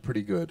 I'm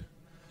pretty good.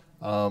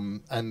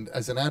 And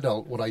as an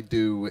adult, what I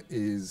do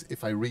is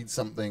if I read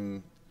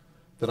something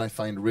that I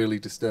find really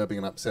disturbing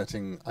and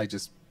upsetting, I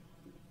just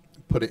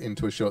put it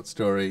into a short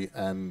story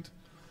and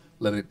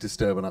let it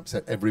disturb and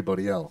upset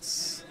everybody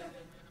else.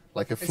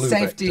 Like a flu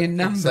Safety vector. in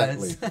numbers.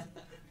 Exactly.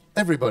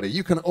 Everybody,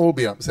 you can all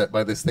be upset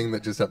by this thing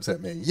that just upset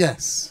me.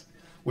 Yes,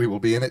 we will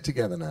be in it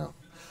together now.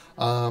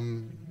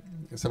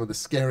 some of the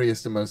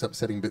scariest and most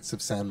upsetting bits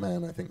of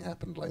Sandman, I think,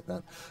 happened like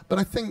that. But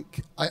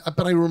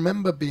I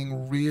remember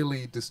being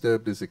really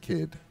disturbed as a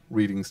kid,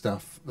 reading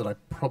stuff that I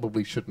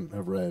probably shouldn't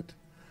have read.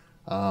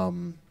 A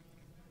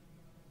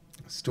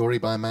story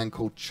by a man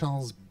called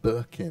Charles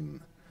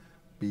Birkin,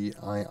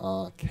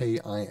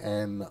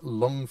 Birkin,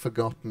 long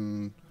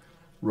forgotten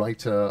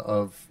writer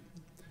of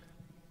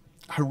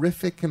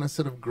horrific and a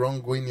sort of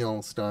Grand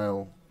Guignol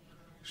style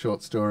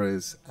short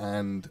stories.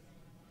 And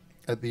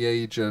at the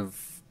age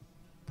of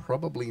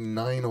probably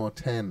 9 or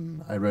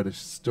 10, I read a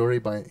story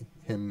by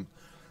him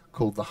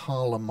called The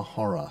Harlem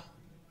Horror.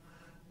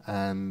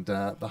 And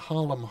the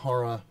Harlem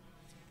Horror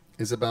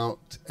is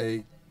about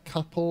a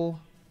couple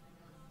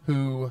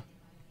who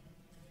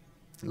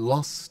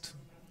lost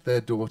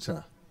their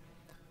daughter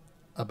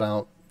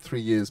about 3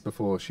 years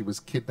before. She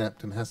was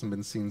kidnapped and hasn't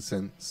been seen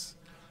since.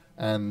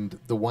 And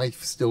the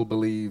wife still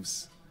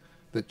believes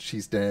that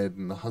she's dead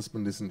and the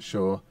husband isn't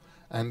sure.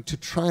 And to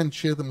try and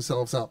cheer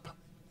themselves up,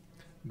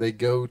 they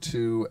go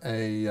to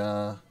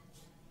a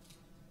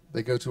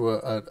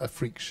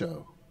freak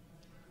show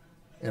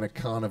in a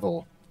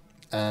carnival,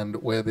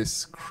 and where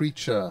this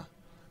creature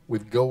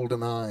with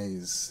golden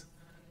eyes,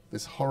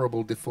 this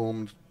horrible,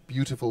 deformed,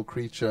 beautiful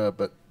creature,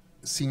 but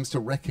seems to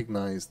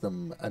recognize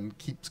them and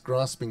keeps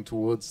grasping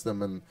towards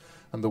them, and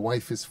the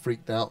wife is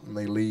freaked out and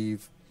they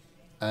leave.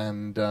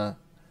 And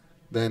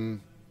then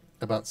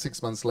about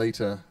 6 months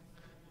later,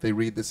 they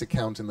read this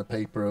account in the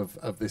paper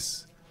of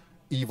this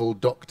evil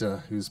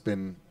doctor who's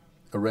been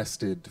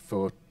arrested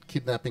for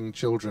kidnapping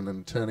children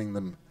and turning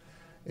them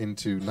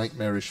into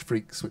nightmarish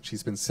freaks, which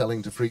he's been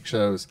selling to freak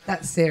shows.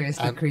 That's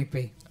seriously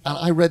creepy. And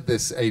I read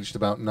this aged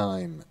about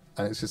 9,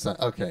 and it's just like,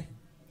 okay,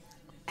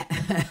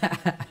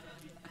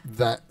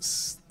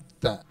 that's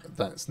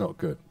not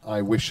good.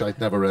 I wish I'd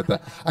never read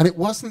that. And it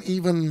wasn't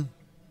even,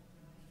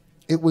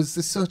 it was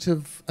this sort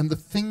of, and the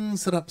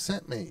things that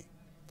upset me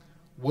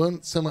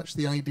weren't so much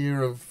the idea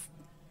of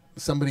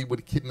somebody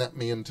would kidnap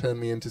me and turn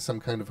me into some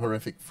kind of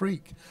horrific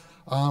freak.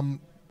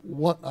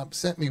 What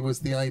upset me was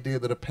the idea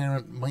that a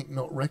parent might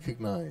not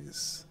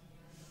recognize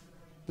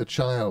the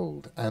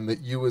child, and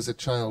that you as a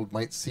child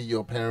might see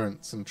your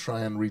parents and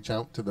try and reach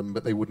out to them,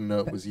 but they wouldn't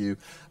know it was you.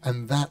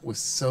 And that was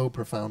so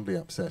profoundly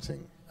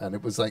upsetting. And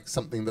it was like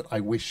something that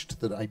I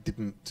wished that I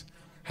didn't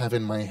have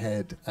in my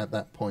head at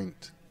that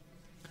point.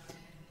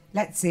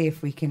 Let's see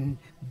if we can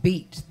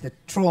beat the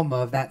trauma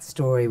of that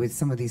story with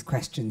some of these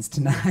questions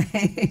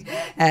tonight.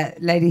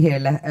 Lady here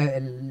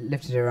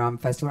lifted her arm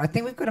first of all. I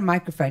think we've got a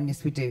microphone,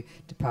 yes we do,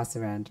 to pass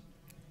around.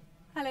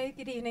 Hello,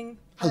 good evening.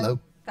 Hello.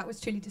 That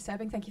was truly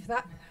disturbing, thank you for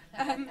that.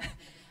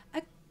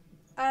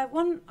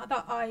 One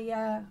that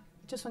I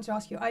just wanted to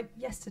ask you, I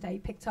yesterday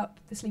picked up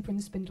The Sleeper and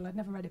the Spindle. I'd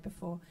never read it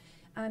before.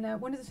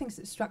 And one of the things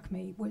that struck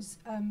me was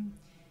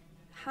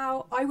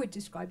how I would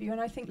describe you, and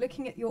I think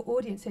looking at your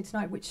audience here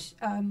tonight, which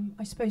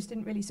I suppose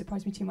didn't really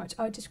surprise me too much,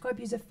 I would describe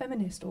you as a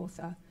feminist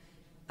author.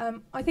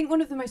 I think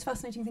one of the most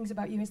fascinating things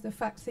about you is the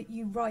fact that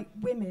you write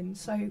women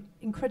so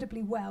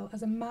incredibly well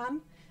as a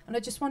man, and I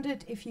just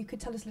wondered if you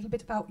could tell us a little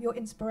bit about your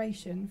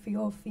inspiration for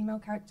your female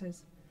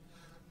characters.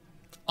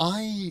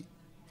 I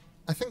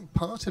think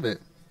part of it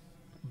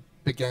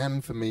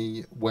began for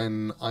me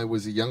when I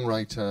was a young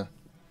writer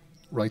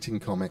writing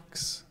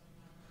comics,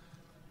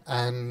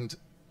 and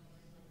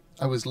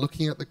I was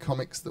looking at the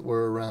comics that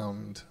were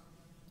around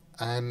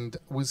and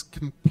was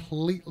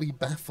completely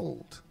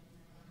baffled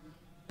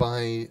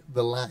by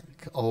the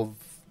lack of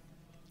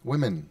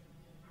women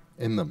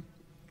in them.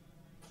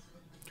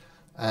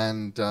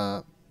 And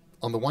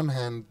on the one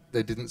hand,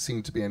 there didn't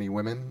seem to be any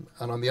women,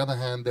 and on the other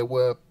hand, there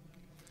were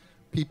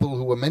people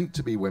who were meant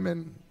to be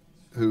women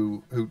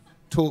who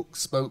talked,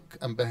 spoke,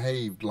 and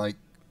behaved like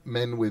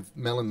men with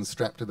melons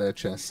strapped to their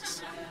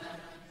chests.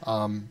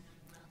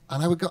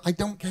 And I would go, I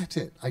don't get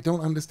it. I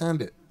don't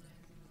understand it.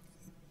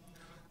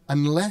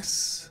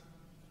 Unless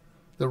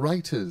the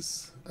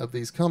writers of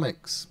these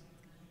comics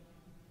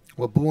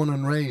were born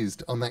and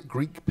raised on that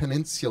Greek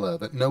peninsula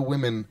that no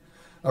women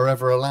are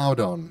ever allowed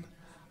on,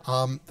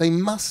 they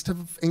must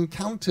have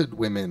encountered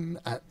women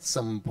at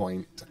some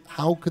point.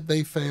 How could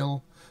they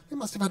fail? They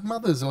must have had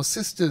mothers or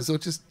sisters or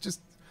just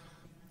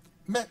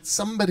met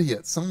somebody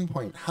at some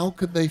point. How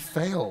could they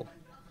fail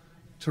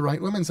to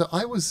write women? So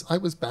I was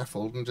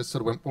baffled and just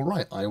sort of went, all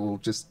right, I will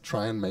just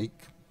try and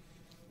make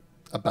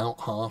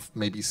about half,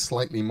 maybe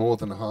slightly more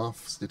than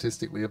half,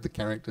 statistically, of the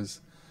characters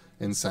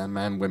in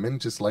Sandman women,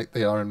 just like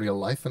they are in real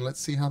life, and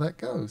let's see how that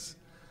goes.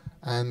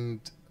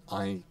 And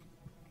I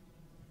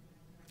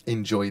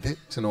enjoyed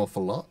it an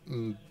awful lot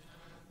and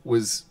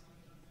was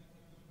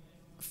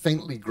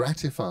faintly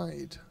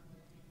gratified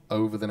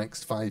over the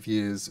next 5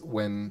 years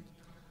when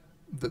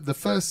the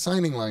first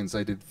signing lines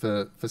I did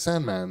for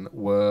Sandman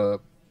were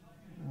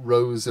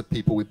rows of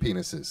people with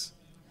penises.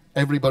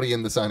 Everybody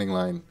in the signing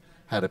line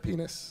had a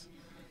penis.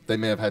 They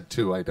may have had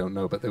 2, I don't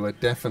know, but they were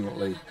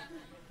definitely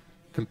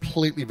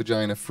completely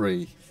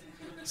vagina-free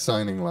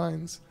signing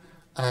lines.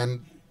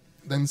 And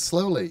then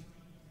slowly,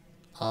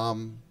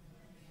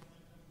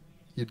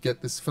 you'd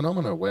get this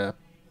phenomena where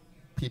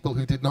people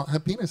who did not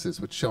have penises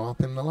would show up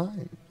in the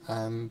line,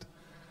 and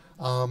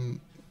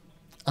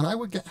I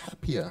would get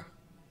happier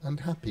and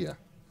happier,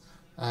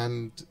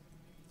 and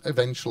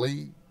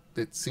eventually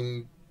it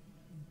seemed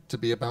to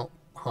be about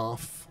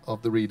half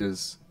of the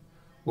readers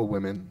were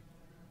women,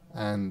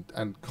 and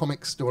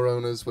comic store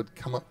owners would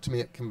come up to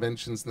me at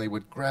conventions and they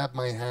would grab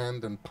my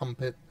hand and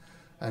pump it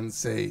and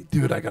say,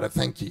 "Dude, I gotta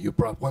thank you, you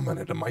brought women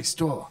into my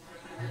store."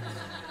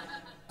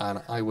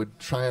 And I would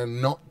try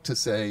not to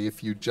say,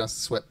 "If you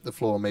just swept the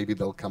floor, maybe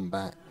they'll come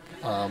back."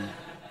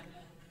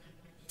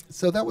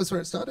 So that was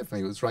where it started for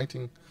me. It was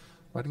writing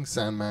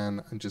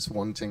Sandman and just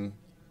wanting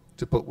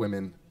to put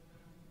women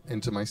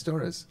into my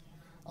stories.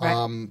 Right.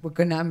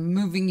 I'm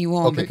moving you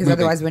on, because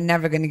otherwise we're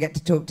never going to get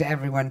to talk to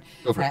everyone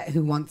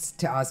who wants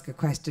to ask a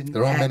question.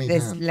 There are many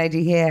This hands.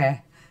 lady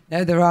here.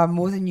 No, there are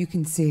more than you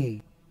can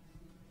see.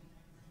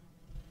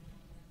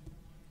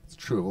 It's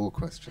true of all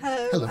questions.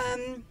 Hello.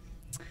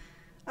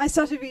 I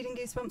started reading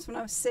Goosebumps when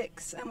I was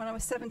 6, and when I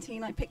was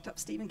 17 I picked up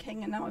Stephen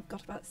King, and now I've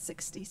got about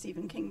 60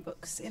 Stephen King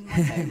books in my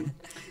home.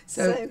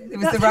 so it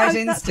was the right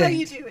instinct. That's how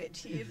you do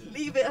it. You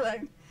leave it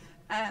alone.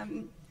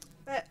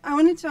 But I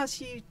wanted to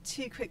ask you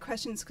 2 quick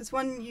questions, because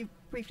one you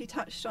briefly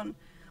touched on.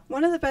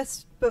 One of the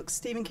best books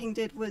Stephen King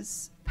did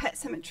was Pet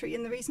Sematary,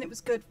 and the reason it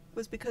was good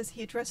was because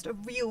he addressed a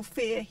real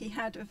fear he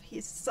had of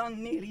his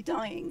son nearly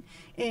dying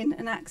in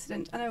an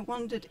accident. And I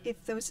wondered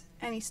if there was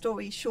any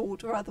story,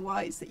 short or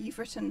otherwise, that you've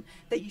written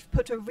that you've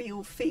put a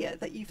real fear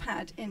that you've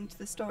had into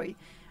the story.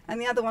 And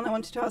the other one I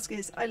wanted to ask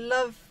is, I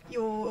love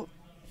your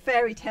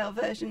fairy tale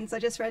versions. I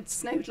just read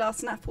Snowglass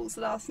and Apples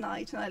last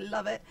night, and I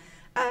love it.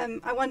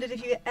 I wondered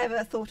if you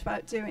ever thought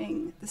about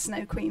doing The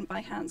Snow Queen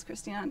by Hans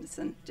Christian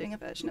Andersen, doing a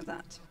version of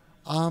that.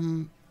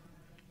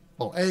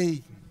 Well,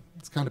 A,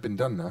 it's kind of been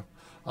done now.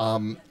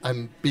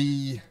 And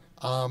B,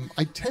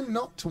 I tend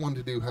not to want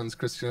to do Hans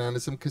Christian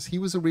Andersen because he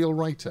was a real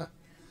writer.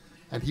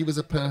 And he was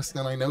a person,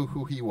 and I know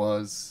who he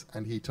was,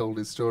 and he told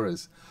his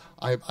stories.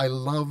 I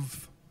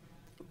love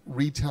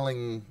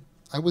retelling.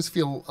 I always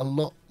feel a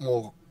lot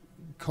more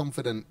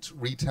confident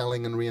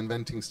retelling and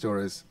reinventing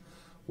stories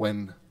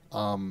when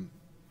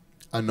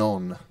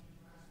Anon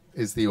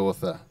is the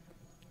author,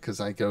 because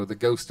I go, the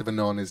ghost of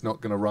Anon is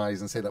not going to rise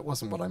and say that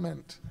wasn't what I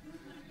meant.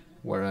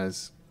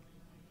 Whereas,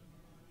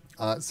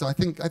 so I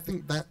think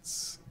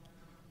that's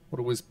what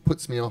always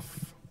puts me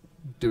off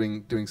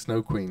doing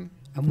Snow Queen.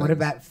 And what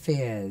about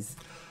fears?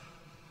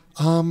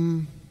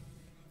 I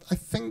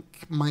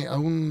think my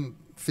own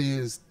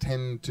fears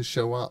tend to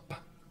show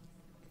up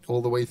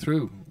all the way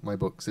through my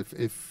books.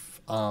 If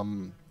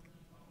I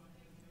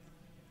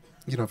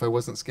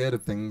wasn't scared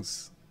of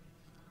things,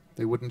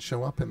 they wouldn't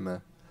show up in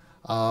there.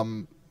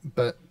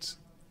 But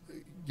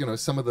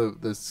some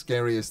of the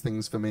scariest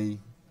things for me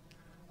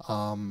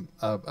are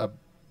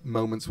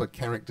moments where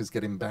characters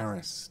get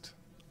embarrassed.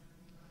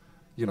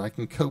 I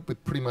can cope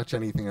with pretty much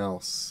anything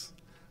else,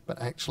 but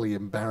actually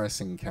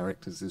embarrassing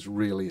characters is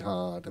really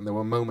hard. And there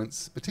were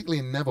moments, particularly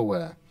in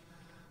Neverwhere,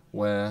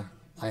 where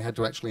I had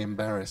to actually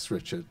embarrass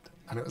Richard.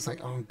 And it was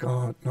like, oh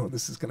God, no,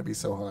 this is going to be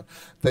so hard.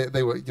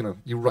 They were,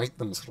 you write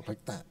them sort of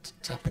like that,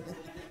 tapping it.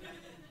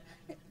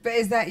 But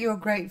is that your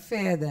great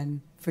fear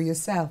then for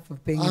yourself,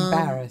 of being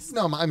embarrassed?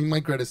 No, I mean, my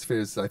greatest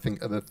fears, I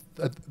think, are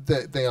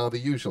they are the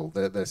usual.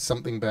 There's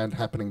something bad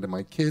happening to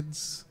my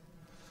kids,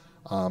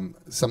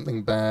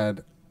 something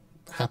bad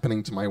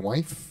happening to my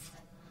wife,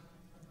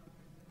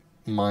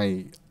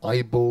 my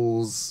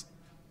eyeballs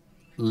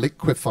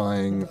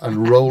liquefying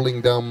and rolling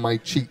down my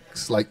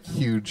cheeks like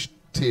huge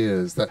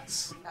tears. That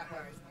worries me a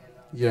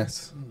lot.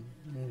 Yes.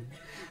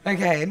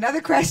 Okay,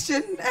 another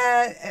question.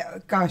 Well,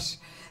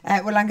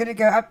 I'm going to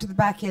go up to the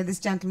back here. This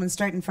gentleman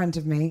straight in front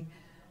of me.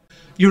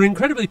 You're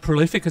incredibly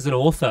prolific as an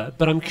author,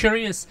 but I'm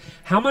curious,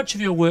 how much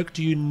of your work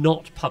do you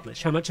not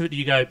publish? How much of it do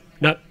you go,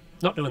 no,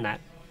 not doing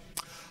that?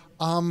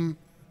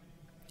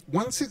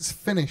 Once it's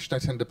finished, I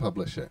tend to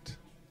publish it.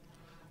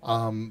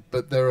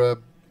 But there are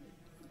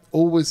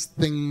always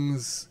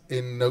things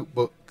in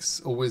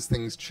notebooks, always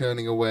things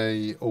churning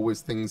away,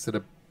 always things that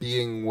are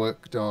being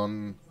worked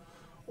on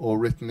or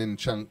written in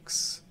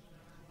chunks,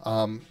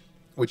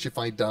 which if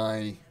I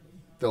die,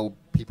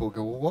 people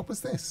go, well, what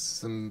was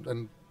this?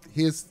 And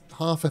here's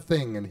half a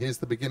thing, and here's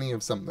the beginning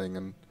of something,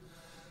 and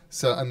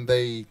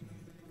they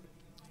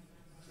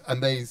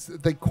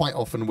quite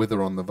often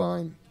wither on the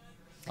vine,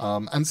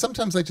 and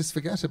sometimes I just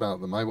forget about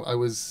them. I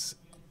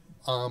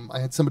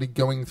had somebody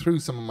going through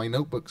some of my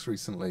notebooks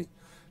recently,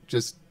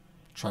 just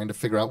trying to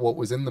figure out what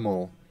was in them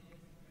all,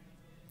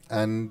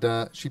 and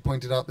she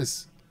pointed out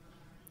this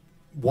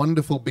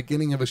wonderful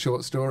beginning of a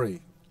short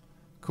story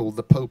called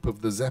 "The Pope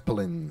of the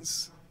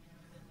Zeppelins."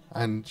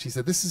 And she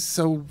said, this is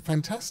so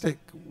fantastic.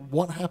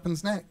 What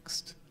happens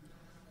next?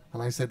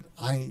 And I said,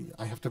 I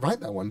have to write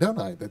that one, don't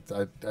I?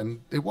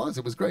 And it was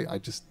great. I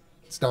just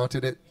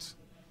started it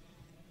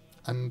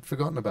and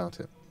forgotten about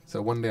it.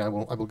 So one day I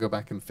will go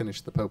back and finish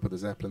The Pope of the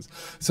Zeppelins.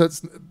 So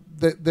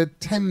there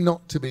tend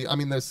not to be, I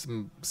mean, there's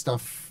some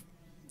stuff,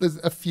 there's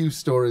a few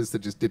stories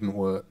that just didn't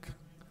work.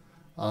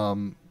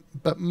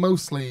 But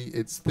mostly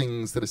it's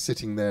things that are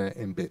sitting there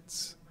in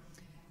bits.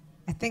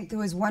 I think there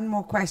was one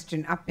more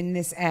question up in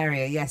this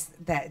area. Yes,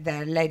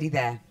 the lady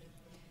there.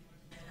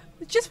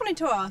 Just wanted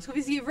to ask,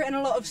 obviously you've written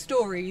a lot of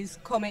stories,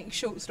 comics,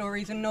 short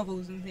stories and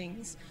novels and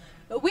things,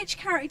 but which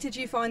character do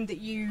you find that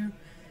you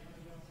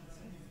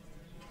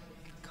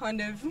kind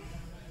of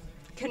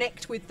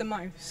connect with the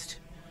most?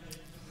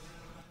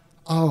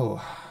 When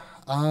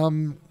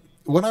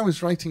I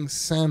was writing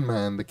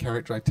Sandman, the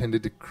character I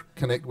tended to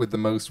connect with the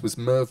most was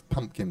Merv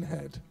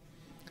Pumpkinhead,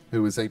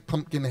 who was a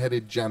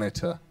pumpkin-headed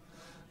janitor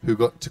who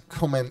got to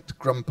comment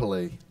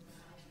grumpily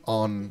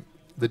on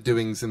the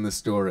doings in the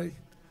story,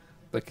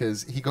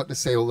 because he got to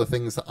say all the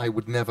things that I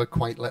would never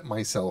quite let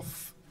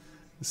myself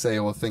say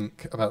or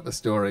think about the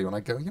story. When I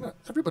go,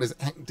 everybody's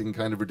acting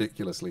kind of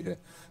ridiculously here,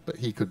 but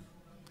he could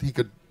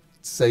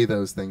say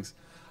those things.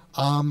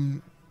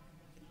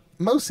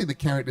 Mostly the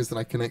characters that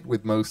I connect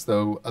with most,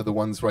 though, are the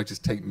ones where I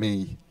just take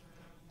me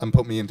and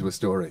put me into a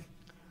story,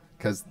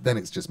 because then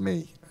it's just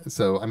me.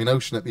 So,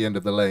 Ocean at the End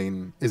of the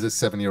Lane is a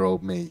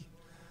 7-year-old me.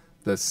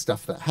 The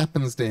stuff that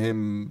happens to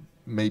him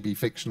may be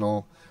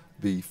fictional.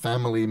 The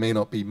family may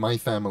not be my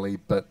family,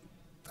 but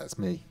that's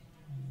me.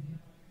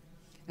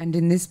 And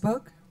in this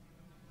book?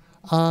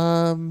 There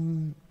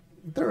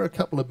are a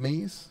couple of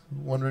me's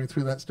wandering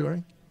through that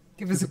story.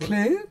 Give us a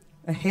clue,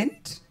 a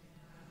hint.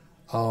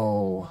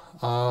 No.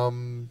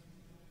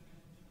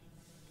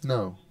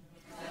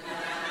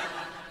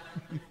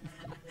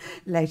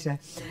 Later.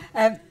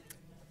 The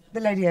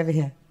lady over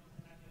here.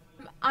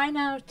 I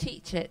now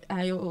teach at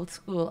your old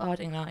school,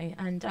 Ardingly,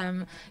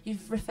 and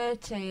you've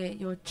referred to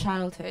your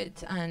childhood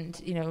and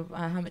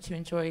how much you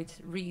enjoyed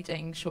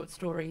reading short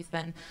stories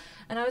then.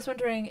 And I was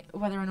wondering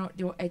whether or not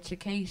your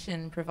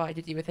education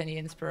provided you with any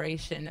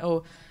inspiration,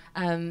 or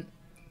and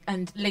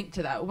linked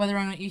to that, whether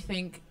or not you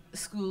think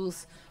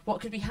schools,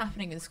 what could be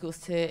happening in schools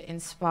to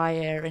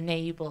inspire,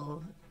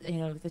 enable,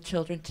 the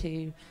children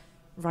to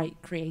write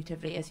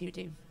creatively as you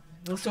do,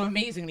 or so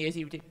amazingly as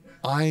you do.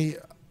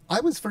 I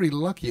was very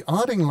lucky.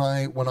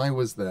 Ardingly, when I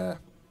was there,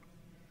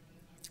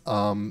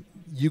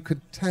 you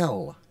could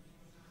tell.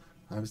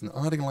 I was in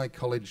Ardingly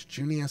College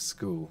Junior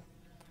School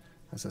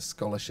as a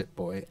scholarship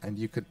boy, and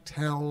you could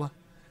tell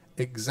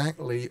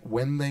exactly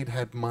when they'd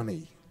had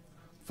money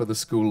for the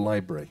school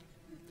library,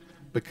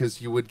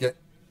 because you would get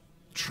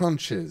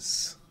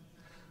tranches,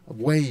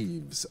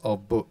 waves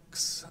of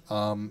books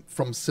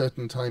from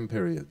certain time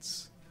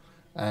periods,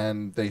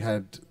 and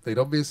they'd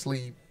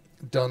obviously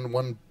done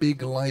one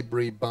big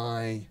library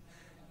buy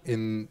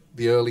in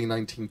the early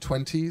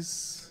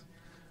 1920s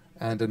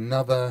and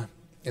another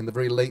in the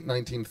very late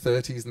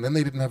 1930s, and then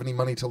they didn't have any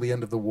money till the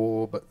end of the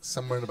war, but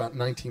somewhere in about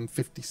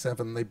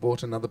 1957 they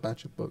bought another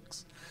batch of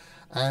books.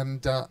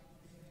 And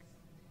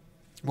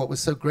what was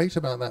so great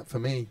about that for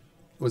me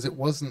was it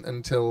wasn't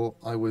until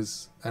I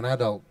was an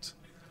adult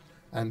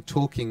and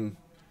talking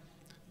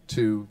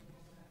to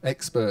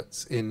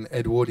experts in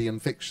Edwardian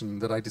fiction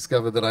that I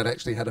discovered that I'd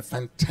actually had a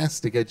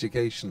fantastic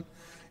education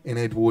in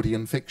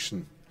Edwardian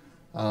fiction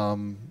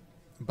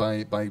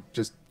by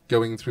just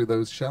going through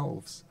those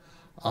shelves.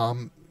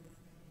 I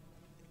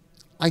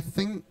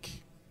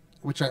think,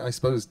 which I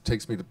suppose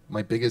takes me to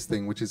my biggest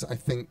thing, which is I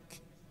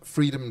think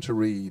freedom to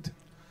read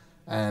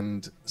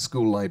and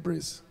school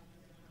libraries.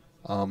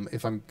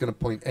 If I'm going to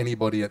point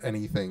anybody at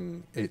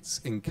anything, it's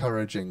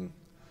encouraging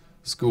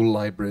school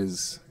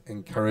libraries,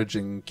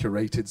 encouraging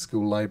curated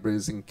school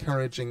libraries,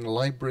 encouraging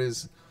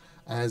libraries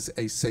as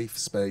a safe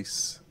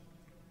space,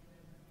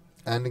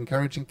 and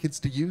encouraging kids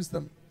to use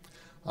them.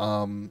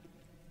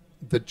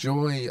 The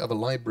joy of a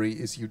library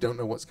is you don't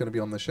know what's going to be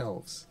on the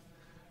shelves.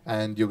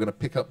 And you're going to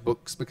pick up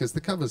books because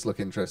the covers look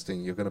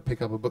interesting. You're going to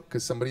pick up a book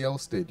because somebody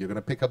else did. You're going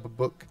to pick up a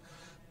book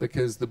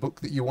because the book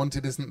that you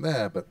wanted isn't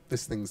there, but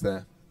this thing's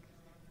there.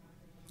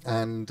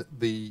 And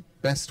the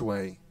best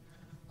way,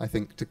 I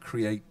think, to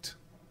create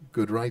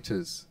good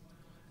writers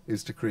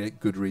is to create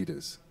good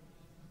readers.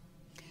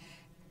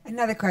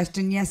 Another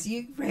question. Yes,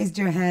 you raised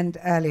your hand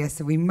earlier,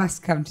 so we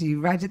must come to you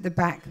right at the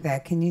back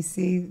there. Can you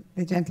see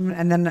the gentleman?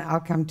 And then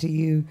I'll come to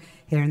you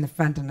here in the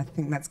front, and I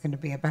think that's going to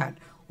be about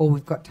all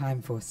we've got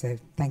time for, so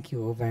thank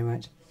you all very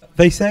much.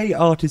 They say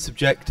art is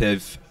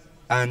subjective,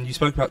 and you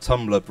spoke about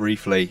Tumblr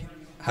briefly.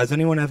 Has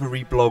anyone ever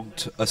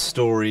reblogged a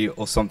story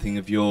or something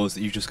of yours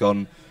that you've just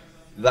gone,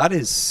 that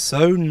is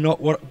so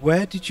not what,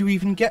 where did you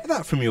even get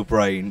that from your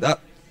brain?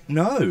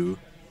 No.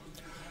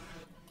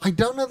 I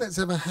don't know that's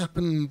ever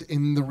happened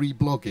in the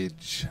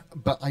rebloggage,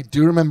 but I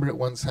do remember it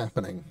once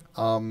happening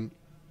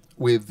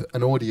with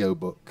an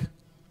audiobook.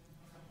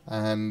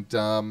 And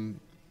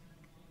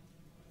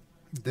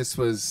this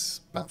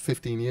was about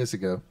 15 years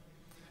ago.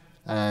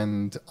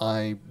 And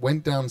I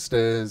went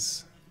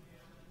downstairs,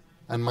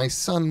 and my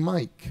son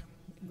Mike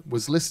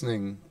was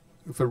listening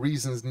for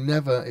reasons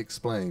never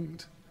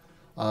explained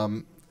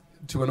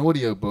to an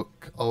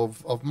audiobook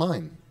of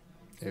mine.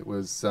 It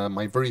was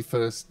my very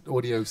first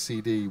audio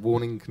CD,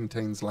 Warning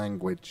Contains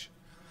Language.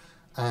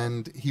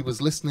 And he was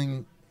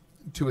listening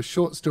to a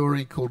short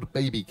story called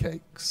Baby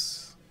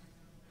Cakes.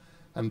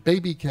 And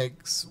Baby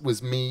Cakes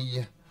was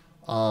me.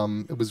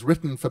 It was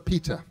written for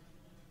Peter,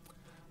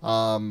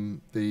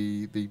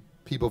 the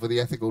people for the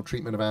ethical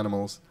treatment of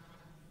animals,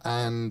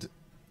 and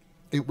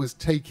it was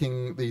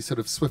taking the sort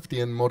of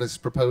Swiftian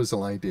modest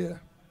proposal idea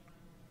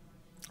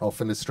off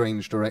into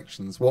strange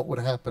directions. What would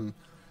happen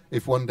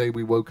if one day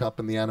we woke up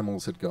and the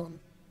animals had gone?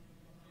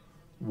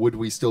 Would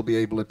we still be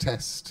able to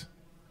test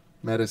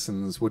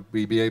medicines? Would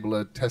we be able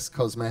to test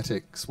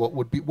cosmetics? What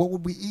would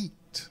we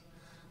eat?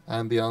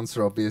 And the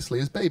answer obviously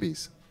is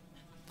babies.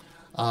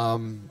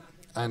 And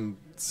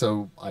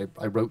so I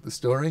wrote the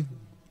story,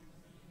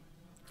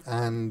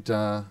 and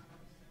I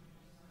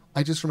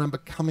just remember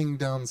coming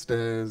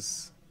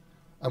downstairs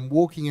and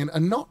walking in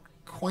and not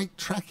quite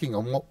tracking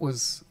on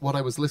what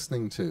I was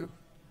listening to.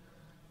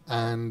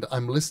 And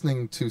I'm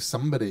listening to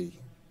somebody,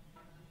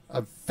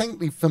 a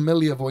faintly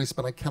familiar voice,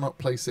 but I cannot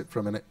place it for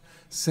a minute,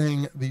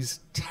 saying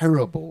these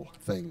terrible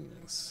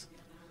things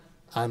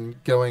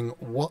and going,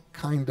 what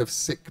kind of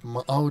sick...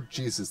 oh,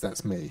 Jesus,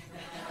 that's me.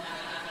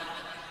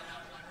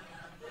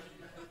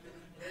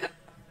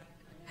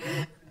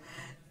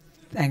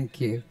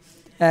 Thank you.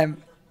 The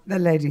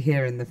lady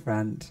here in the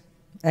front,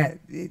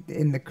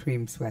 in the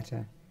cream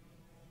sweater.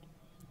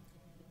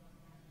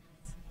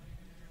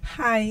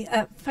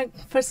 Hi.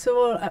 First of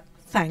all,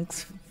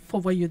 thanks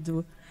for what you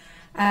do.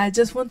 I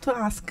just want to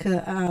ask,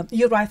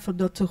 you write for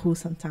Doctor Who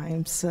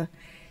sometimes.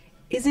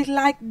 Is it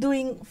like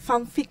doing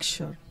fan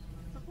fiction?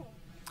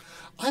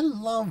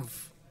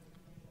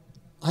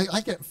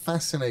 I get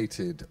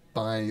fascinated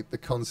by the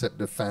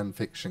concept of fan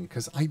fiction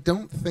because I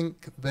don't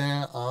think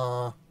there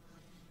are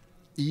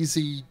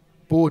easy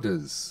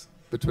borders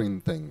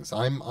between things.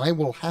 I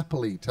will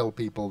happily tell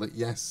people that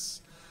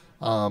yes,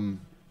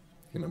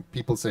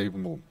 people say,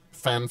 well,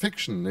 fan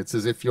fiction, it's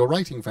as if you're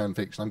writing fan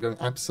fiction. I'm going,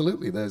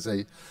 absolutely, there's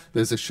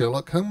a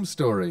Sherlock Holmes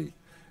story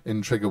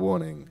in Trigger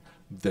Warning.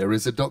 There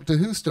is a Doctor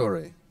Who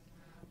story.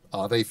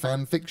 Are they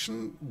fan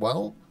fiction?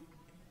 Well,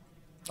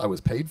 I was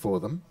paid for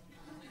them.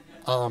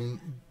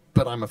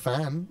 But I'm a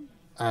fan,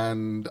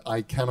 and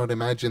I cannot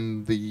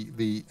imagine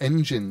the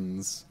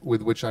engines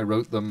with which I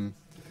wrote them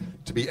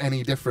to be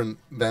any different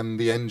than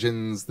the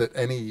engines that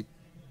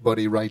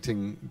anybody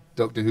writing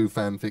Doctor Who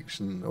fan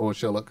fiction or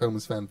Sherlock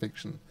Holmes fan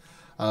fiction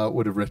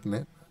would have written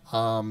it.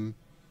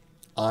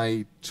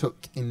 I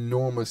took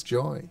enormous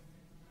joy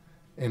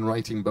in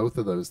writing both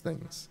of those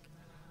things.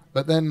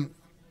 But then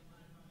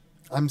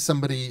I'm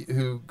somebody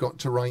who got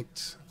to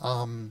write...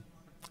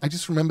 I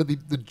just remember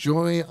the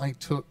joy I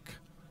took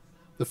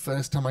the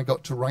first time I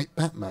got to write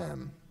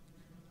Batman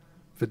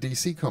for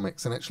DC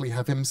Comics and actually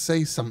have him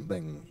say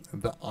something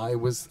that I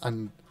was...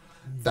 and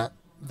that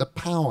the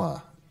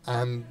power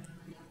and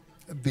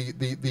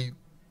the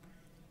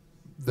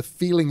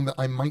feeling that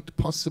I might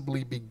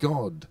possibly be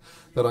God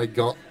that I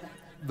got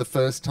the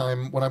first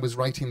time when I was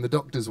writing The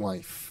Doctor's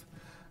Wife,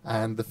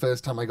 and the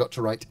first time I got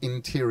to write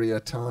Interior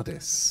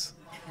TARDIS.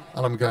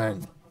 And I'm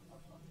going,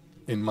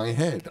 in my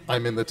head,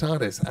 I'm in the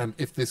TARDIS, and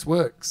if this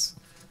works,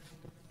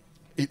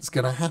 it's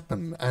going to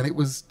happen. And it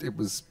was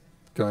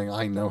going,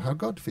 I know how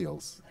God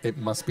feels. It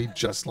must be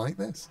just like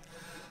this.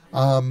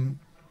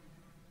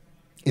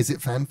 Is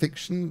it fan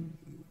fiction?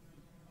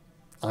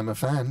 I'm a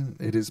fan.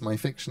 It is my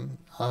fiction.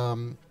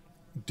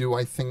 Do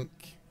I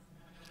think...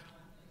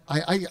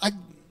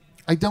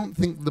 I don't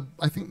think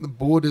I think the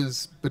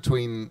borders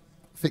between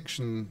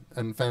fiction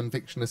and fan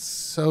fiction are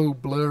so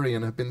blurry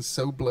and have been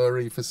so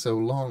blurry for so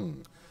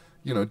long.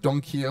 You know, Don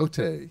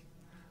Quixote,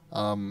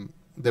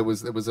 there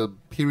was a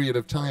period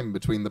of time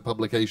between the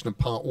publication of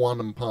Part 1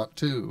 and Part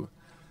 2,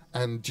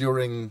 and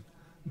during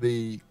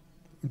the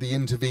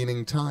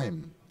intervening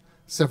time,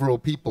 several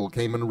people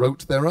came and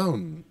wrote their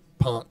own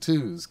Part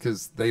 2s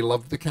because they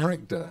loved the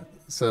character.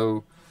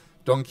 So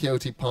Don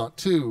Quixote Part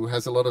 2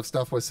 has a lot of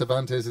stuff where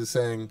Cervantes is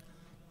saying,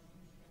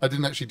 I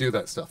didn't actually do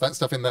that stuff. That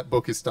stuff in that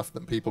book is stuff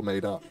that people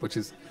made up, which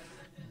is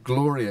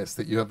glorious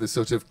that you have this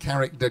sort of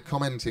character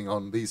commenting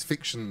on these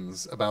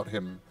fictions about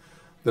him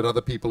that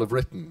other people have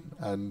written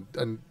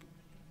and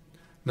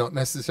not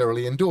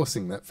necessarily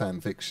endorsing that fan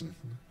fiction,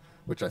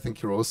 which I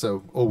think you're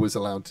also always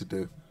allowed to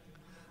do.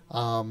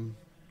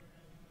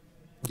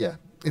 Yeah,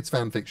 it's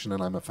fan fiction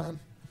and I'm a fan.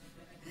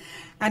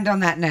 And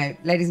on that note,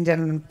 ladies and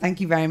gentlemen, thank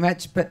you very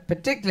much, but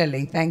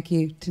particularly thank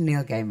you to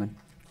Neil Gaiman.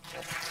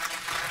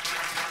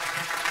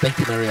 Thank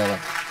you, Mariella.